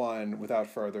number one, without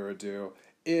further ado,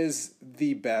 is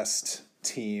the best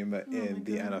team in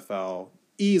the NFL,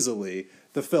 easily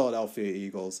the Philadelphia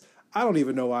Eagles. I don't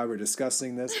even know why we're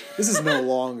discussing this. This is no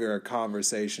longer a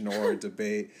conversation or a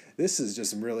debate. This is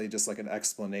just really just like an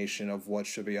explanation of what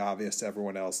should be obvious to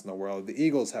everyone else in the world. The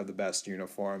Eagles have the best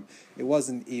uniform. It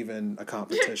wasn't even a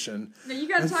competition. Now you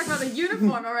gotta talk about the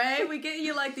uniform, alright? We get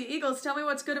you like the Eagles. Tell me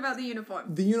what's good about the uniform.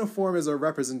 The uniform is a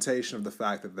representation of the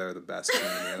fact that they're the best team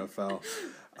in the NFL.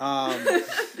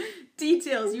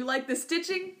 Details. You like the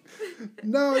stitching?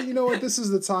 No, you know what? This is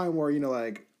the time where,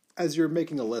 as you're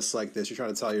making a list like this, you're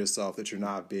trying to tell yourself that you're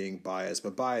not being biased,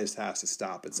 but bias has to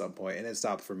stop at some point, and it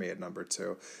stopped for me at number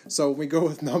 2. So when we go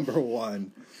with number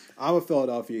 1, I'm a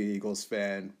Philadelphia Eagles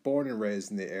fan, born and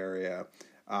raised in the area.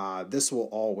 This will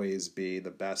always be the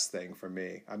best thing for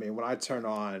me. I mean, when I turn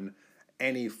on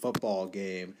any football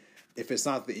game, if it's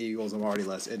not the Eagles, I'm already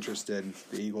less interested.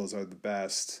 The Eagles are the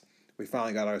best. We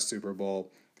finally got our Super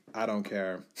Bowl. I don't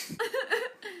care.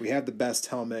 We have the best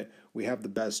helmet. We have the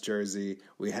best jersey.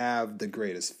 We have the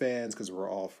greatest fans because we're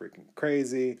all freaking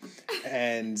crazy.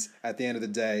 And at the end of the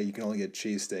day, you can only get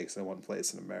cheesesteaks in one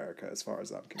place in America, as far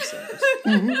as I'm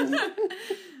concerned.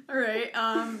 All right.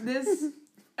 This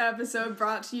episode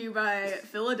brought to you by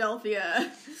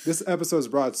Philadelphia. This episode is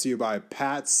brought to you by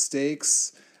Pat's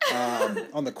Steaks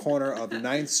on the corner of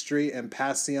 9th Street and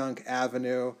Passyunk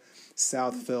Avenue,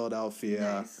 South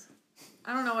Philadelphia. Nice.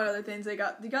 I don't know what other things they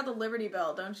got. You got the Liberty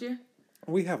Bell, don't you?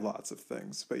 We have lots of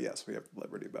things, but yes, we have the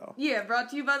Liberty Bell. Yeah, brought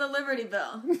to you by the Liberty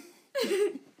Bell.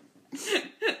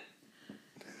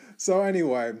 So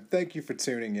anyway, thank you for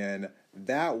tuning in.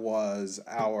 That was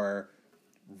our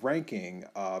ranking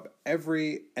of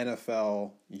every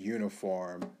NFL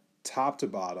uniform, top to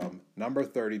bottom, number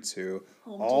 32,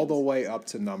 all the way up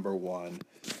to number 1.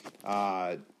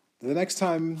 The next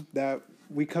time that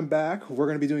we come back, we're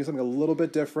going to be doing something a little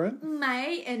bit different.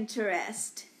 My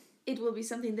interest. It will be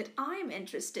something that I'm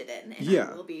interested in, and Yeah.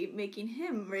 I will be making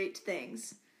him rate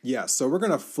things. Yeah, so we're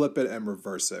going to flip it and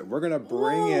reverse it. We're going to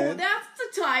bring it... That's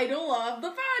the title of the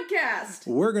podcast.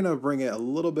 We're going to bring it a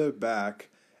little bit back,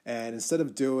 and instead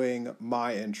of doing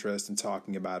my interest and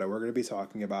talking about it, we're going to be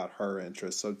talking about her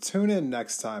interest. So tune in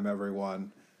next time,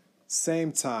 everyone.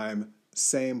 Same time,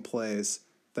 same place.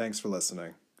 Thanks for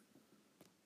listening.